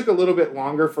definitely took a little bit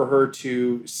longer for her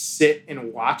to sit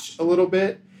and watch a little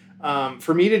bit.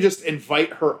 For me to just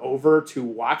invite her over to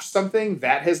watch something,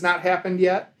 that has not happened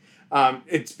yet.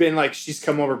 It's been like she's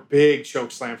come over, big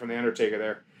choke slam from the Undertaker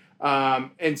there.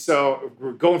 And so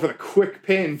we're going for the quick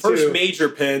pin, too. First major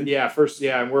pin. Yeah,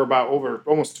 and we're about over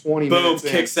almost 20 minutes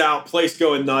Boom, kicks out, place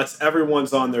going nuts.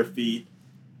 Everyone's on their feet.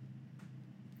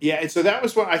 Yeah, and so that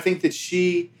was what I think that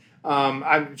she...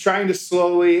 I'm trying to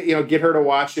slowly, get her to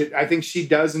watch it. I think she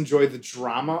does enjoy the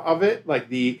drama of it, like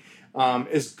the...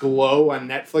 is Glow on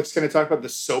Netflix going to talk about the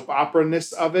soap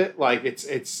opera-ness of it? Like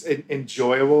it's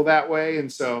enjoyable that way,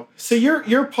 and so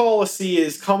your policy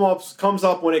is comes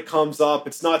up when it comes up.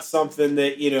 It's not something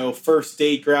that first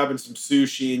date grabbing some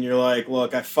sushi and you're like,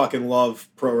 look, I fucking love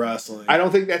pro wrestling. I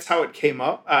don't think that's how it came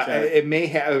up. Okay.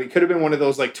 It could have been one of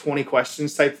those like 20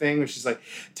 questions type thing, which is like,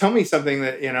 tell me something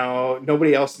that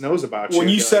nobody else knows about. When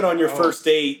you said like, on your first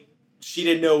date, she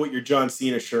didn't know what your John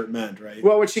Cena shirt meant, right?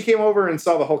 Well, when she came over and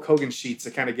saw the Hulk Hogan sheets,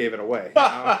 it kind of gave it away.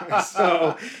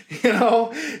 So,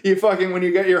 you fucking, when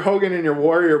you get your Hogan and your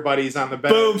Warrior buddies on the bed.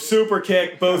 Boom, super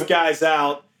kick, both guys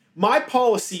out. My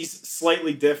policy's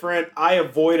slightly different. I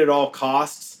avoid at all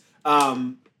costs.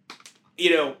 I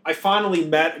finally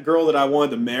met a girl that I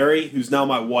wanted to marry, who's now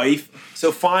my wife.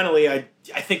 So finally, I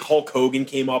think Hulk Hogan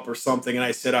came up or something, and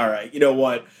I said, all right, you know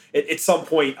what? At some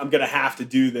point, I'm going to have to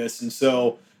do this. And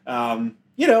so...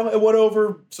 it went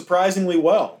over surprisingly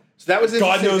well. So that was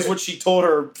God knows what she told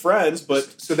her friends,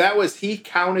 but so that was, he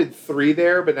counted 3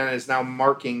 there, but then is now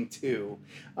marking 2,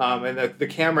 and the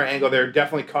camera angle there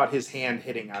definitely caught his hand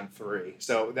hitting on 3.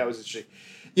 So that was interesting.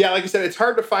 Yeah, like I said, it's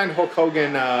hard to find Hulk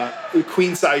Hogan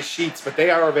queen size sheets, but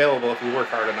they are available if you work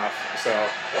hard enough. So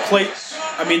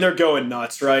they're going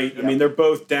nuts, right? Yep. I mean, they're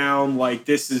both down. Like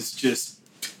this is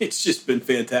it's just been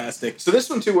fantastic. So this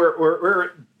one too,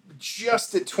 we're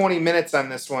just at 20 minutes on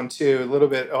this one too, a little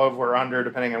bit over or under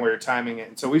depending on where you're timing it.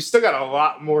 And so we've still got a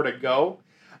lot more to go.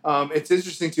 It's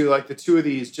interesting too, like the two of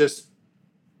these just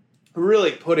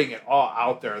really putting it all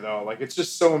out there though. Like it's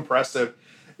just so impressive,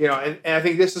 and I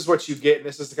think this is what you get, and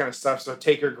this is the kind of stuff. So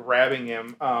Taker grabbing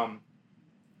him.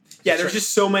 There's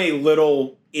just so many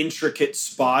little intricate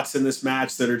spots in this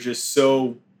match that are just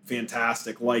so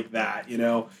fantastic like that,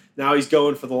 Now he's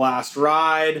going for the last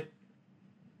ride.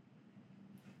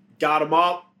 Got him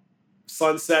up,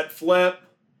 sunset flip,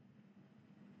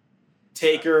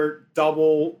 Taker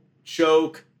double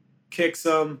choke, kicks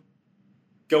him,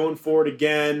 going for it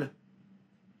again.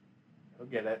 He'll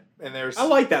get it. And I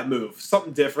like that move,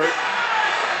 something different.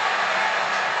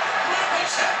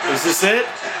 Is this it?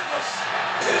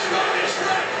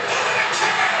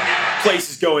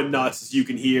 Place is going nuts, as you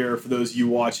can hear for those of you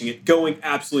watching it, going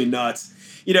absolutely nuts.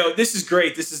 This is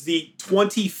great. This is the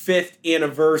 25th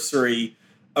anniversary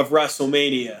of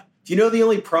WrestleMania. Do you know the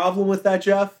only problem with that,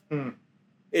 Jeff?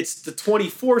 It's the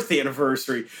 24th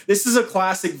anniversary. This is a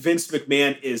classic Vince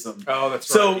McMahon-ism. Oh, that's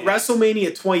right. So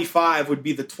WrestleMania 25 would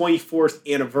be the 24th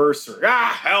anniversary.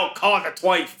 Hell, call it the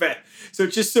 25th. So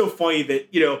it's just so funny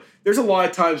that, there's a lot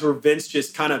of times where Vince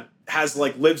just kind of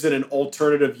lives in an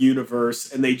alternative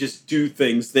universe and they just do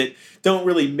things that don't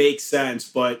really make sense,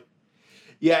 but...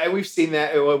 Yeah, and we've seen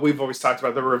that. We've always talked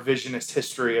about the revisionist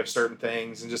history of certain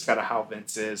things and just kind of how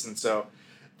Vince is. And so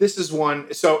this is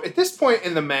one. So at this point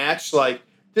in the match, like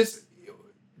this,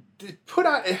 it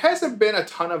hasn't been a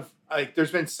ton of, like,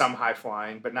 there's been some high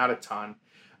flying, but not a ton.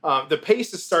 The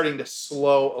pace is starting to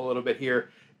slow a little bit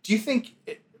here. Do you think,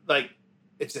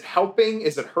 is it helping?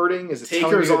 Is it hurting? Is it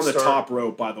Taker's on the top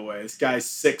rope, by the way. This guy's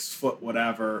 6 foot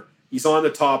whatever. He's on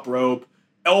the top rope.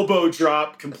 Elbow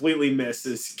drop, completely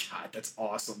misses. God, that's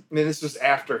awesome. I mean, this was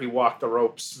after he walked the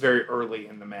ropes very early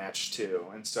in the match, too.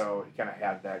 And so he kind of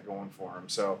had that going for him.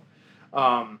 So,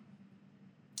 what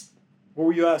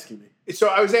were you asking me? So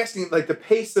I was asking, like, the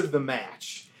pace of the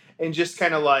match. And just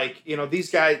kind of like, these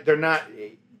guys, they're not...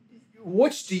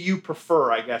 which do you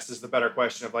prefer, I guess, is the better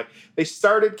question of like, they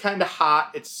started kind of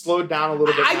hot. It slowed down a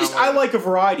little bit. I like a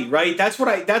variety, right? That's what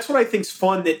I think's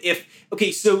fun. That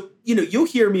so, you'll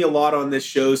hear me a lot on this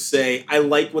show say, I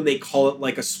like when they call it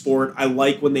like a sport. I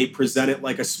like when they present it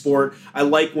like a sport. I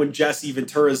like when Jesse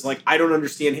Ventura's like, I don't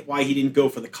understand why he didn't go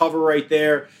for the cover right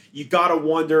there. You got to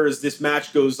wonder, as this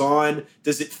match goes on,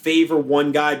 does it favor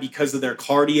one guy because of their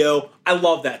cardio? I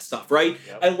love that stuff, right?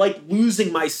 Yep. I like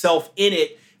losing myself in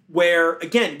it. Where,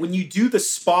 again, when you do the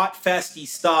spot festy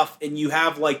stuff and you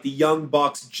have, like, the Young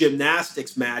Bucks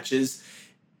gymnastics matches,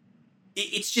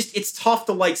 it's tough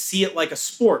to, like, see it like a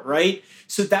sport, right?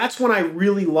 So that's when I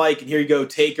really like, and here you go,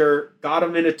 Taker, got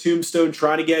him in a tombstone,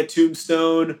 trying to get a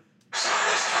tombstone.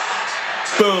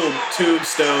 Boom,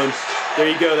 tombstone. There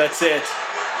you go, that's it.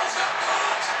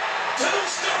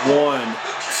 1,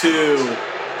 2...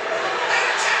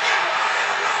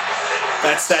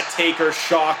 That's that Taker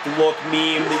shocked look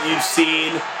meme that you've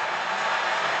seen.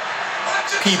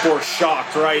 People are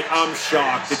shocked, right? I'm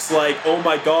shocked. It's like, oh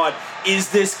my God,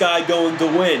 is this guy going to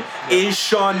win? Is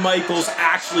Shawn Michaels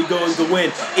actually going to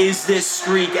win? Is this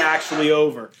streak actually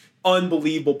over?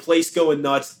 Unbelievable. Place going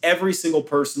nuts. Every single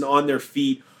person on their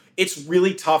feet. It's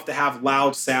really tough to have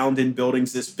loud sound in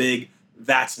buildings this big.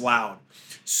 That's loud.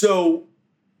 So...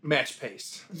 match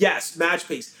pace. Yes, match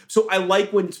pace. So I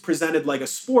like when it's presented like a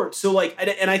sport. So like,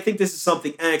 and I think this is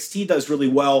something NXT does really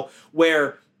well,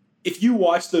 where if you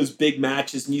watch those big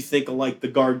matches and you think of like the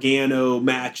Gargano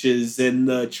matches and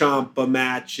the Ciampa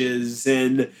matches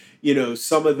and,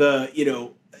 some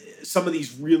of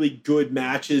these really good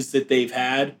matches that they've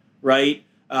had, right?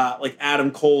 Like Adam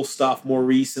Cole stuff more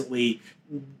recently,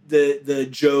 the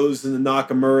Joes and the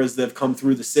Nakamuras that have come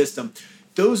through the system.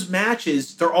 Those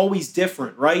matches, they're always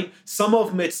different, right? Some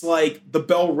of them, it's like the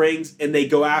bell rings and they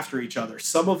go after each other.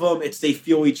 Some of them, it's they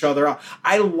feel each other out.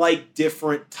 I like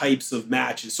different types of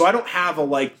matches. So I don't have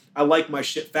I like my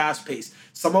shit fast-paced.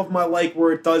 Some of them I like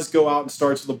where it does go out and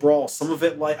starts with a brawl. Some of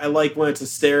it I like when it's a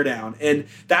stare down. And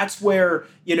that's where,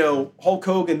 Hulk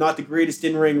Hogan, not the greatest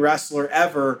in-ring wrestler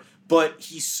ever, but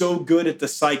he's so good at the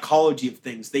psychology of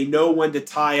things. They know when to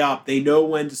tie up. They know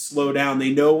when to slow down.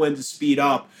 They know when to speed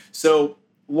up. So...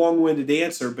 long-winded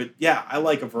answer, but yeah, I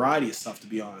like a variety of stuff, to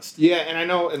be honest. Yeah, and I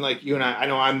know, and like you and I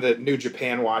know I'm the New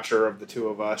Japan watcher of the two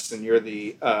of us, and you're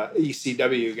the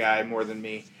ECW guy more than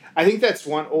me. I think that's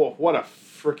one. Oh, what a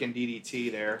freaking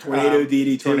DDT there! Tornado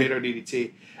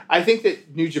DDT. I think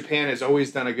that New Japan has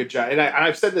always done a good job, and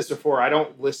I've said this before. I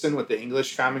don't listen with the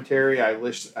English commentary. I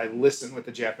listen with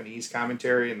the Japanese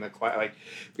commentary and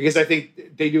because I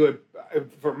think they do it.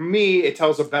 For me, it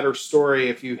tells a better story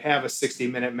if you have a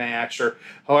 60-minute match or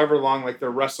however long, like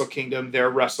their Wrestle Kingdom, their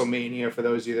Wrestlemania. For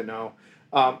those of you that know,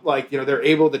 they're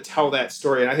able to tell that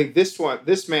story, and I think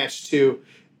this match too.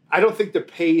 I don't think the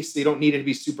pace, you don't need it to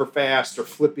be super fast or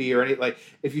flippy or anything. Like,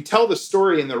 if you tell the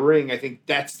story in the ring, I think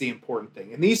that's the important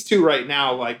thing. And these two right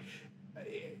now, like,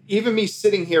 even me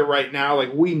sitting here right now,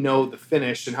 like, we know the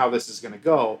finish and how this is going to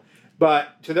go.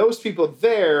 But to those people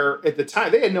there at the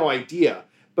time, they had no idea.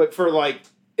 But for, like,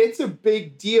 it's a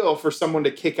big deal for someone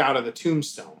to kick out of the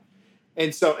tombstone.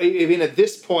 And so, even at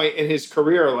this point in his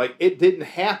career, like, it didn't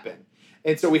happen.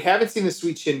 And so we haven't seen the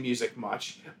Sweet Chin music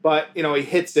much, but he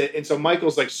hits it, and so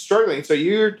Michael's like struggling. So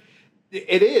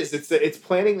it's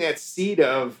planting that seed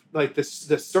of like the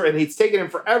story, and he's taking him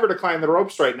forever to climb the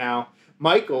ropes right now,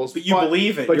 Michael's. But you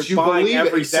believe it. But you believe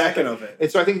every second of it.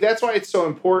 And so I think that's why it's so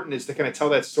important is to kind of tell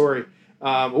that story.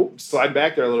 Slide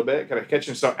back there a little bit, kind of catch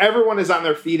him. So everyone is on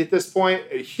their feet at this point.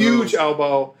 A huge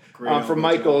elbow from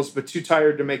Michaels, but too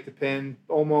tired to make the pin,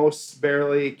 almost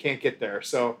barely can't get there.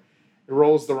 So. It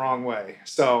rolls the wrong way.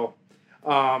 So,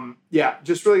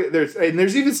 just really,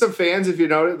 there's even some fans, if you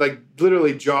notice, like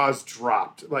literally jaws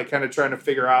dropped, like kind of trying to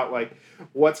figure out like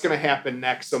what's going to happen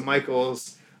next. So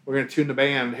Michaels, we're going to tune the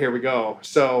band. Here we go.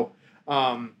 So,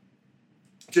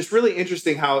 just really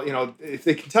interesting how, if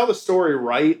they can tell the story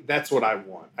right, that's what I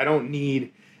want. I don't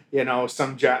need,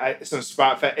 some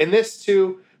spot fat. And this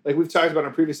too, like we've talked about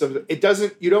in previous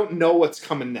episodes, you don't know what's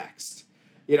coming next.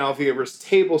 If there was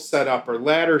table set up or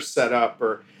ladder set up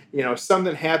or,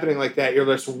 something happening like that, you're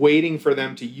just waiting for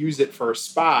them to use it for a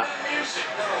spot.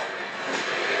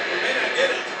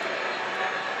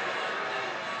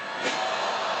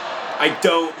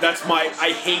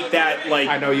 I hate that, like,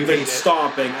 I know you hate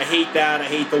stomping. I hate that. I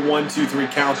hate the 1, 2, 3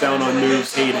 countdown on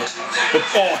moves. Hate it.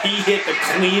 But, he hit the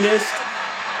cleanest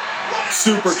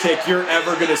super kick you're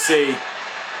ever going to see.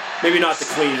 Maybe not the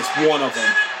cleanest, one of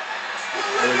them.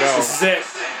 There we go. This is it.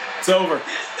 It's over.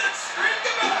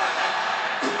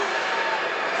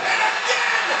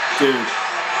 Dude,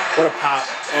 what a pop.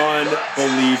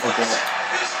 Unbelievable.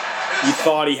 You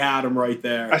thought he had him right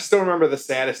there. I still remember the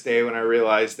saddest day when I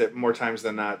realized that more times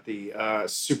than not, the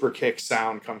super kick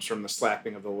sound comes from the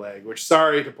slapping of the leg, which,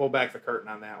 sorry to pull back the curtain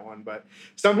on that one, but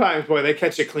sometimes, boy, they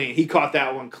catch it clean. He caught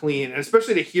that one clean. And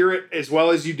especially to hear it as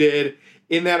well as you did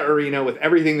in that arena with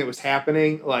everything that was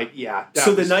happening, like, yeah.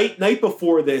 So the night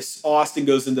before this, Austin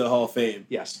goes into the Hall of Fame.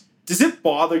 Yes. Does it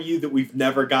bother you that we've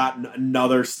never gotten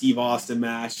another Steve Austin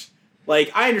match?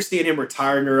 Like, I understand him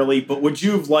retiring early, but would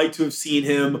you have liked to have seen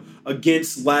him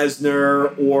against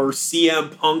Lesnar, or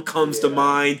CM Punk comes to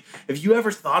mind? Have you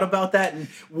ever thought about that? And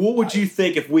what would you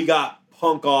think if we got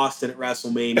Punk Austin at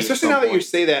WrestleMania? Especially now that you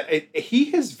say that,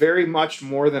 he has very much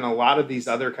more than a lot of these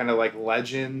other kind of like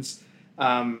legends.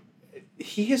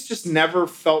 He has just never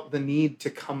felt the need to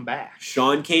come back.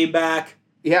 Shawn came back.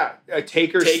 Yeah,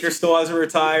 Taker still hasn't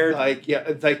retired. Like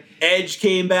Edge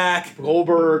came back.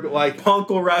 Goldberg, like Punk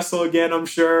will wrestle again, I'm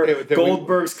sure.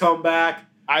 Goldberg's come back.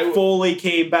 Foley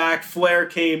came back. Flair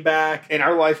came back. In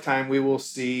our lifetime, we will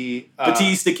see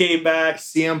Batista came back.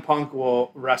 CM Punk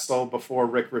will wrestle before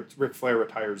Ric Flair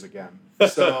retires again.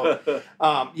 So,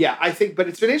 yeah, I think, but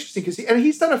it's been interesting because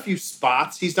he's done a few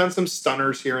spots. He's done some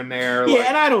stunners here and there. Yeah,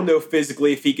 and I don't know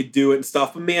physically if he could do it and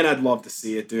stuff, but man, I'd love to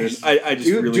see it, dude. I just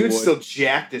really would. Dude's still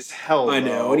jacked as hell. I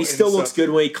know, and he still looks good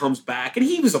when he comes back. And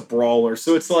he was a brawler,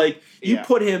 so it's like you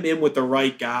put him in with the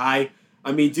right guy.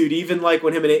 I mean, dude, even like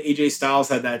when him and AJ Styles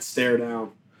had that stare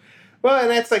down. Well, and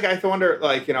that's like, I wonder,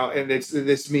 like, you know, and it's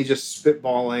me just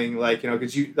spitballing, like, you know,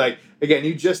 because you, like, again,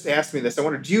 you just asked me this. I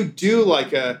wonder, do you do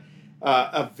like a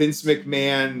Vince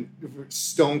McMahon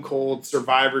Stone Cold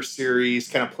Survivor Series,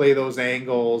 kind of play those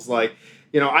angles? Like,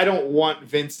 you know, I don't want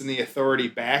Vince and the Authority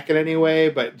back in any way,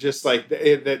 but just like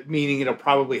that meaning it'll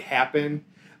probably happen.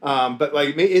 But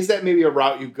like, is that maybe a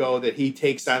route you go that he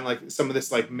takes on like some of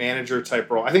this like manager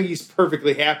type role? I think he's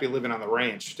perfectly happy living on the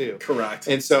ranch too. Correct.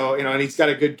 And so, you know, and he's got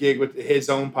a good gig with his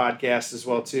own podcast as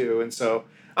well too. And so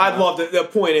I'd love to. The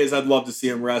point is, I'd love to see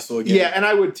him wrestle again. Yeah, and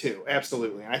I would too.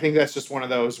 Absolutely. And I think that's just one of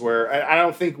those where I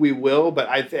don't think we will, but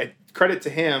credit to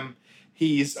him,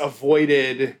 he's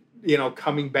avoided, you know,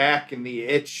 coming back in the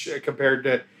itch compared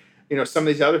to, you know, some of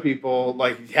these other people,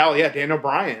 like, hell yeah, Daniel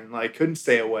Bryan, like, couldn't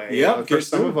stay away. Yeah, for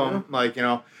some of them, like, you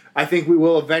know, I think we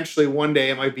will eventually one day,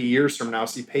 it might be years from now,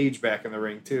 see Paige back in the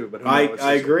ring too. But I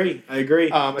agree.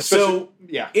 So,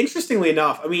 yeah. Interestingly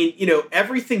enough, I mean, you know,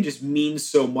 everything just means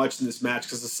so much in this match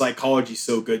because the psychology's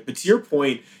so good. But to your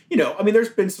point, you know, I mean, there's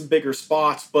been some bigger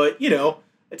spots, but, you know,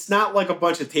 it's not like a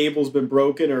bunch of tables been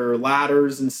broken or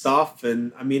ladders and stuff.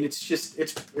 And, I mean, it's just,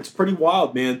 it's pretty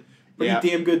wild, man. Pretty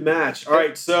damn good match. All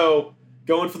right, so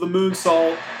going for the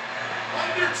moonsault.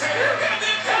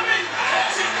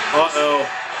 Uh-oh.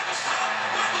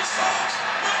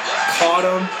 Caught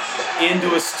him into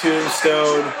his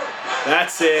tombstone.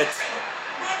 That's it.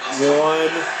 1,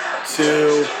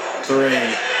 2,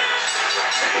 3.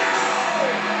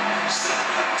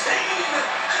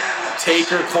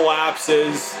 Taker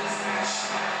collapses.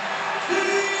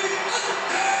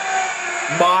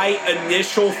 My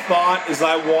initial thought as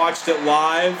I watched it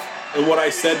live and what I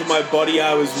said to my buddy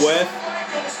I was with,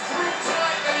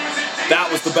 that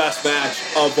was the best match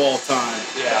of all time.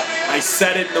 Yeah. I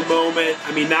said it in the moment.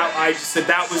 I mean, I just said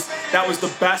that was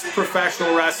the best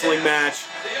professional wrestling match,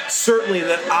 certainly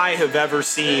that I have ever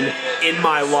seen in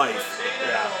my life.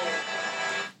 Yeah.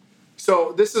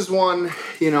 So this is one,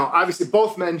 you know, obviously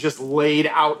both men just laid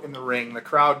out in the ring, the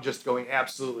crowd just going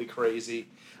absolutely crazy.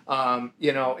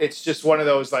 You know, it's just one of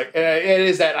those, like, it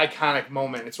is that iconic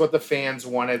moment. It's what the fans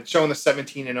wanted, showing the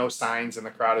 17-0 signs in the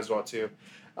crowd as well, too.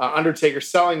 Undertaker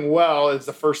selling well is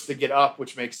the first to get up,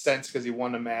 which makes sense because he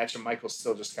won the match, and Michael's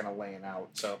still just kind of laying out.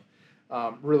 So,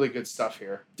 really good stuff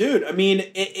here. Dude, I mean,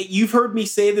 you've heard me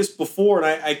say this before,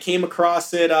 and I came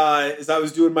across it as I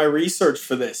was doing my research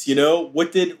for this. You know,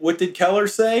 what did Keller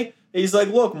say? He's like,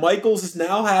 look, Michaels has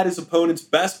now had his opponent's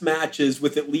best matches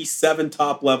with at least 7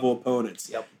 top-level opponents.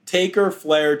 Yep. Taker,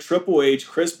 Flair, Triple H,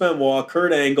 Chris Benoit,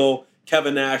 Kurt Angle,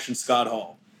 Kevin Nash, and Scott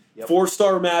Hall. Yep.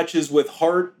 4-star matches with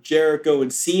Hart, Jericho,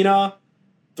 and Cena.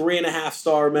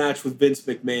 3.5-star match with Vince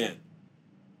McMahon.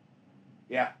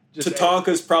 Yeah.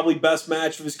 Tatanka's probably best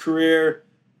match of his career.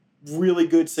 Really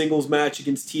good singles match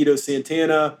against Tito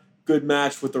Santana. Good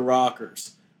match with the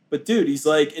Rockers. But dude, he's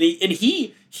like, and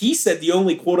he said the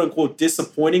only quote unquote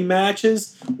disappointing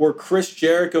matches were Chris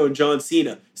Jericho and John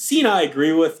Cena. Cena, I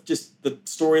agree with, just the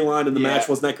storyline in the match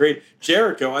wasn't that great.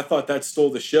 Jericho, I thought that stole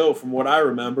the show from what I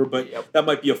remember, but that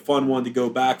might be a fun one to go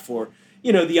back for.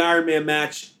 You know, the Iron Man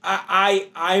match,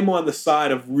 I'm on the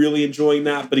side of really enjoying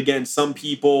that, but again, some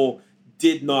people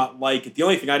did not like it. The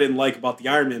only thing I didn't like about the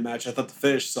Iron Man match, I thought the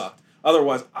finish sucked.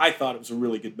 Otherwise, I thought it was a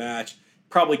really good match.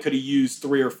 probably could have used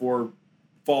 3 or 4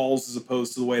 falls as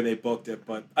opposed to the way they booked it,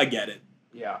 but I get it.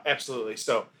 Yeah, absolutely.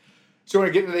 So you want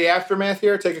to get into the aftermath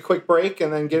here, take a quick break,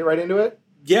 and then get right into it?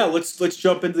 Yeah, let's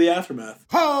jump into the aftermath.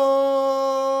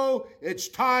 Ho! It's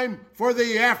time for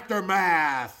the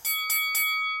aftermath.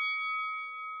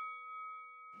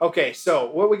 Okay,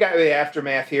 so what we got in the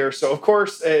aftermath here. So, of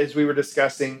course, as we were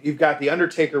discussing, you've got The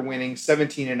Undertaker winning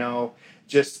 17-0.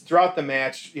 Just throughout the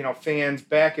match, fans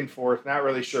back and forth, not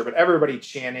really sure, but everybody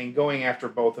chanting, going after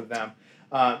both of them.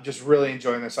 Just really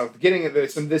enjoying this. Getting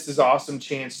some "This is awesome"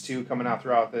 chants, too, coming out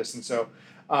throughout this. And so,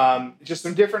 just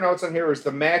some different notes on here was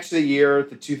the match of the year,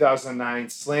 the 2009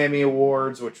 Slammy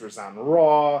Awards, which was on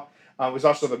Raw. It was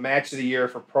also the match of the year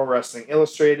for Pro Wrestling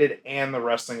Illustrated and the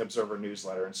Wrestling Observer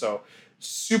newsletter. And so,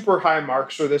 super high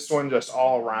marks for this one, just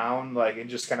all around, and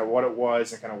just kind of what it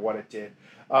was and kind of what it did.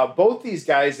 Both these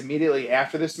guys immediately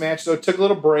after this match, though, took a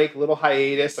little break, a little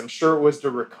hiatus. I'm sure it was to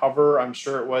recover. I'm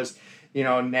sure it was,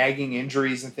 nagging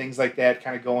injuries and things like that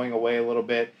kind of going away a little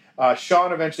bit.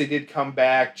 Shawn eventually did come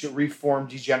back, reformed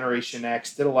Degeneration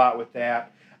X, did a lot with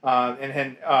that. And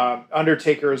then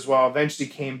Undertaker as well eventually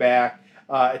came back,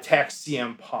 attacked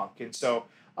CM Punk. And so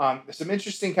some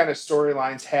interesting kind of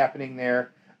storylines happening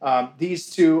there. These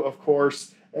two, of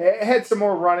course, had some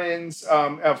more run-ins,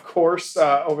 of course,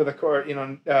 over the course,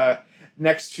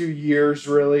 next few years,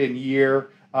 really, and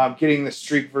year, getting the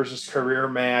streak versus career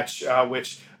match,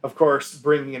 which, of course,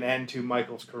 bringing an end to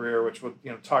Michael's career, which we'll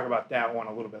talk about that one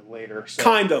a little bit later. So,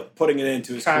 kind of putting an end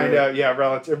to his career. Kind of, yeah,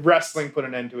 relative. Wrestling put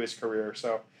an end to his career.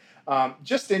 So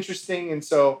just interesting. And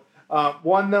so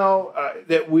one, though,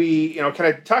 that we,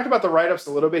 kind of talked about the write-ups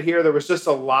a little bit here. There was just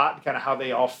a lot, kind of how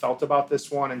they all felt about this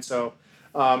one. And so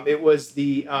it was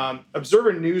the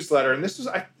Observer newsletter. And this was,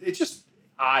 it's just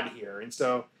odd here. And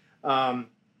so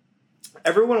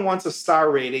everyone wants a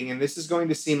star rating, and this is going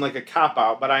to seem like a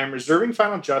cop-out, but I am reserving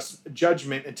final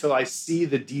judgment until I see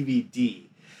the DVD.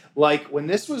 Like, when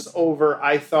this was over,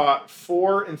 I thought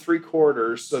 4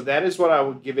 3/4, so that is what I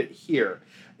would give it here.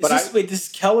 But this is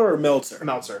Keller or Meltzer?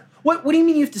 Meltzer. What do you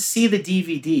mean you have to see the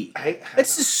DVD?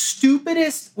 That's the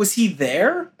stupidest. Was he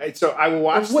there? So I will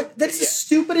watch. That's the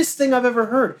stupidest thing I've ever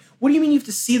heard. What do you mean you have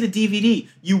to see the DVD?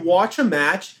 You watch a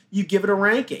match, you give it a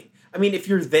ranking. I mean, if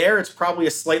you're there, it's probably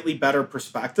a slightly better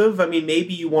perspective. I mean,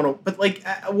 maybe you want to, but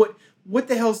what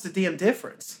the hell's the damn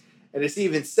difference? And it's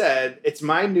even said, it's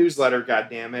my newsletter,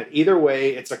 goddammit. Either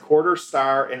way, it's a 1/4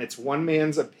 star and it's one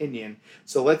man's opinion.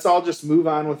 So let's all just move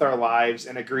on with our lives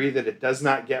and agree that it does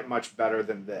not get much better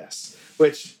than this.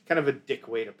 Which, kind of a dick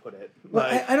way to put it.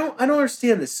 Well, I don't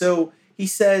understand this. So he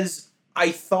says,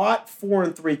 I thought 4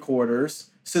 3/4,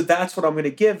 so that's what I'm going to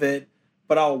give it.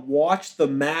 But I'll watch the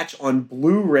match on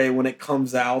Blu-ray when it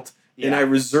comes out, and I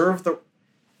reserve the.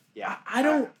 Yeah, I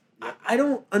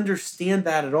don't understand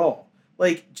that at all.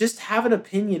 Like, just have an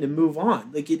opinion and move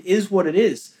on. Like, it is what it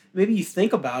is. Maybe you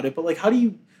think about it, but like, how do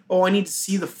you? Oh, I need to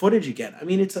see the footage again. I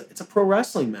mean, it's a pro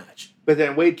wrestling match. But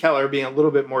then Wade Keller being a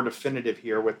little bit more definitive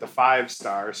here with the 5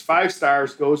 stars. 5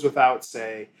 stars goes without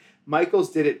say.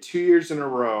 Michaels did it 2 years in a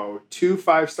row. 2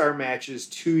 5-star matches,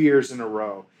 2 years in a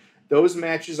row. Those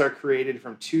matches are created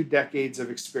from 2 decades of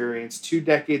experience, 2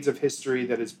 decades of history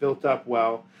that is built up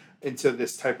well into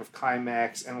this type of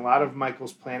climax, and a lot of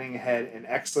Michael's planning ahead and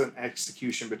excellent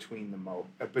execution between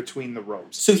the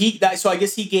ropes. So I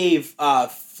guess he gave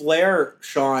Flair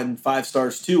Shawn 5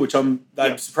 stars too, which I'm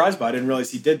surprised by. I didn't realize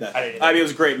he did that. I mean, it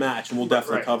was a great match, and we'll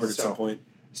definitely cover it at some point.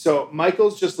 So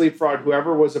Michaels just leapfrogged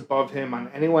whoever was above him on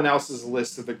anyone else's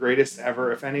list of the greatest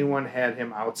ever, if anyone had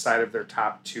him outside of their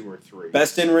top 2 or 3.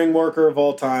 Best in-ring worker of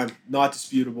all time, not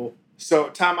disputable. So,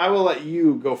 Tom, I will let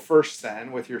you go first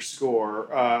then with your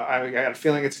score. I got a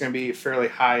feeling it's going to be fairly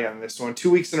high on this one.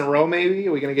 2 weeks in a row, maybe?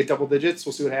 Are we going to get double digits?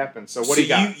 We'll see what happens. So, what do you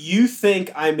got? You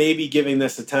think I may be giving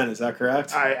this a 10, is that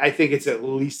correct? I think it's at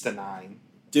least a 9.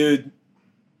 Dude.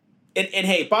 And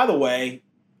hey, by the way,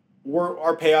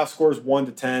 our payoff score is 1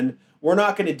 to 10. We're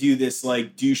not going to do this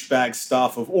like douchebag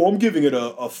stuff of, I'm giving it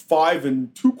a 5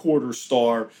 2/4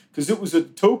 star because it was at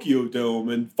the Tokyo Dome,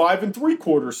 and 5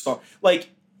 3/4 star. Like,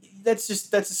 that's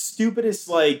the stupidest,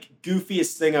 like,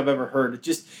 goofiest thing I've ever heard.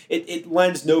 It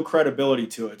lends no credibility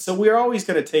to it. So we're always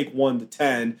going to take 1 to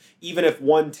 10, even if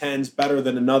one 10's better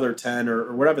than another 10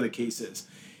 or whatever the case is.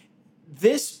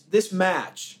 This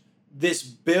match, this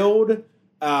build,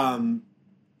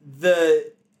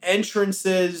 the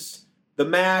entrances, the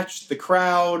match, the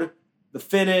crowd, the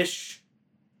finish,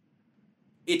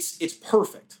 it's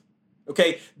perfect.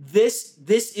 Okay? This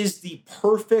is the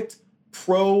perfect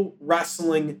pro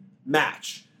wrestling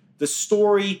match. The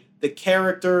story, the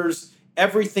characters,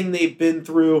 everything they've been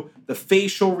through, the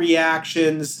facial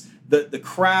reactions, the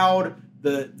crowd,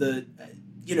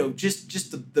 just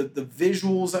the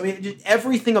visuals. I mean, just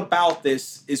everything about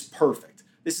this is perfect.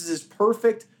 This is as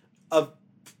perfect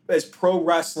as pro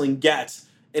wrestling gets,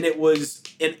 and it was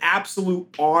an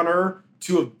absolute honor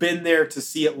to have been there to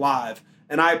see it live.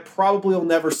 And I probably will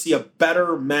never see a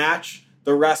better match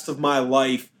the rest of my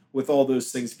life with all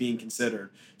those things being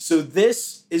considered. So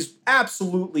this is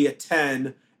absolutely a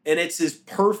 10, and it's as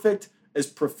perfect as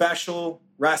professional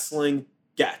wrestling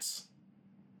gets.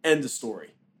 End of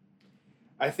story.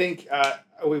 I think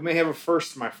we may have a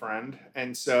first, my friend.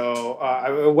 And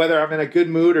so whether I'm in a good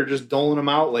mood or just doling them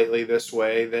out lately this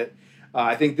way, that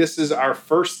I think this is our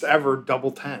first ever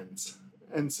double 10s.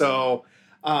 And so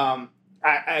I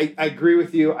agree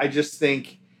with you. I just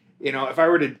think, if I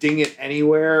were to ding it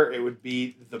anywhere, it would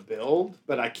be the build,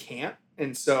 but I can't.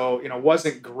 And so, it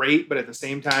wasn't great, but at the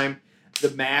same time, the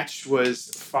match was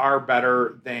far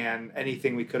better than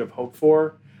anything we could have hoped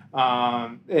for.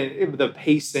 The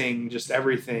pacing, just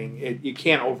everything, you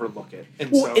can't overlook it.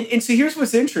 And so here's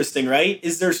what's interesting, right?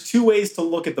 Is there's two ways to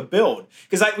look at the build.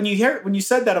 Because when you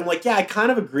said that, I'm like, yeah, I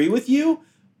kind of agree with you.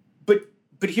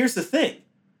 But here's the thing: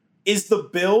 is the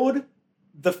build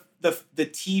the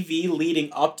TV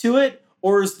leading up to it,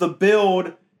 or is the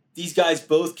build these guys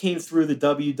both came through the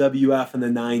WWF in the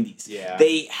 90s? Yeah.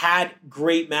 They had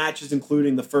great matches,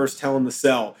 including the first Hell in the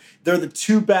Cell. They're the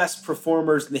two best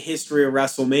performers in the history of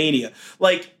WrestleMania.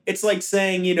 It's like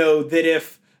saying, that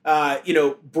if,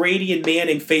 Brady and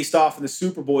Manning faced off in the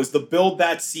Super Bowl, is the build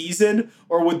that season,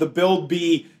 or would the build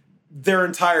be their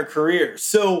entire career?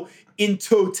 So in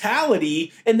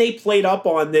totality, and they played up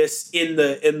on this in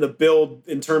the build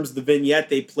in terms of the vignette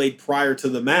they played prior to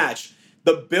the match.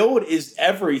 The build is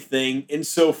everything, and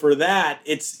so for that,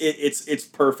 it's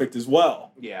perfect as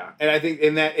well. Yeah, and I think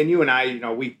and you and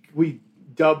I, we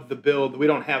dub the build. We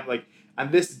don't have on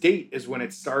this date is when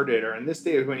it started, or on this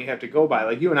date is when you have to go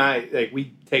by. You and I,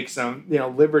 we take some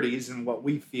liberties in what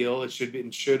we feel it should be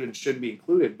and shouldn't be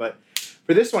included. But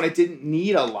for this one, it didn't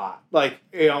need a lot.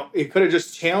 It could have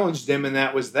just challenged him, and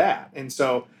that was that. And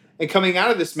so, coming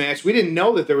out of this match, we didn't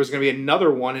know that there was going to be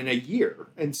another one in a year,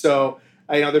 and so.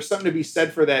 There's something to be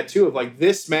said for that too. Of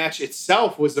this match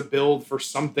itself was a build for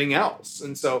something else,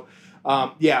 and so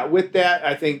with that,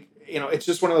 I think it's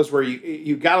just one of those where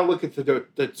you got to look at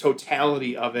the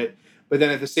totality of it, but then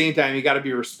at the same time you got to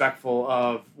be respectful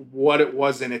of what it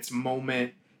was in its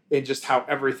moment and just how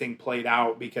everything played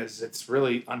out, because it's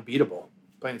really unbeatable,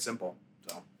 plain and simple.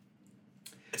 So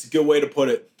it's a good way to put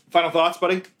it. Final thoughts,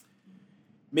 buddy?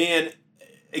 Man,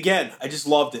 again, I just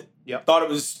loved it. Yep. Thought it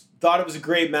was a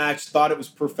great match. Thought it was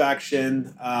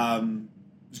perfection.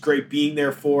 It was great being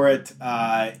there for it.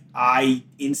 I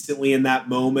instantly in that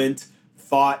moment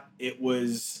thought it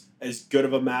was as good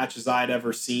of a match as I'd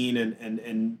ever seen,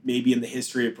 and maybe in the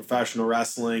history of professional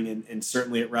wrestling, and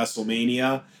certainly at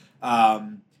WrestleMania.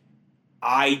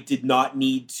 I did not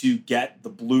need to get the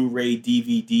Blu-ray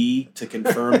DVD to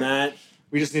confirm that.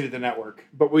 We just needed the network,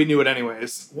 but we knew it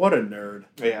anyways. What a nerd.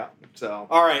 Yeah, so.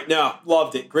 All right, no,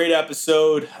 loved it. Great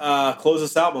episode. Close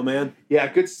us out, my man.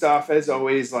 Yeah, good stuff. As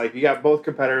always, you got both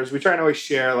competitors. We try and always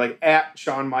share, at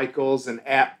Shawn Michaels and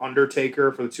at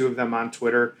Undertaker for the two of them on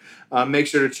Twitter. Make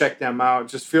sure to check them out. It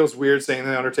just feels weird saying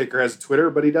that Undertaker has a Twitter,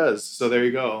 but he does. So there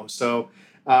you go. So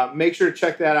make sure to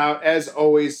check that out. As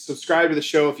always, subscribe to the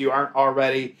show if you aren't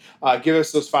already. Give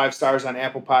us those 5 stars on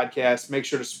Apple Podcasts. Make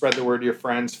sure to spread the word to your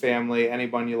friends, family,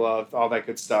 anyone you love, all that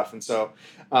good stuff. And so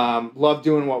love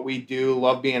doing what we do.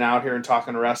 Love being out here and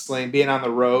talking wrestling, being on the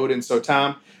road. And so,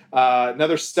 Tom,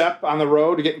 another step on the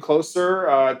road to getting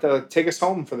closer to take us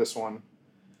home for this one.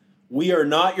 We are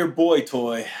not your boy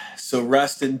toy, so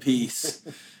rest in peace.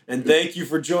 And thank you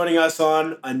for joining us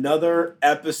on another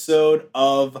episode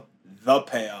of The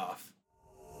Payoff.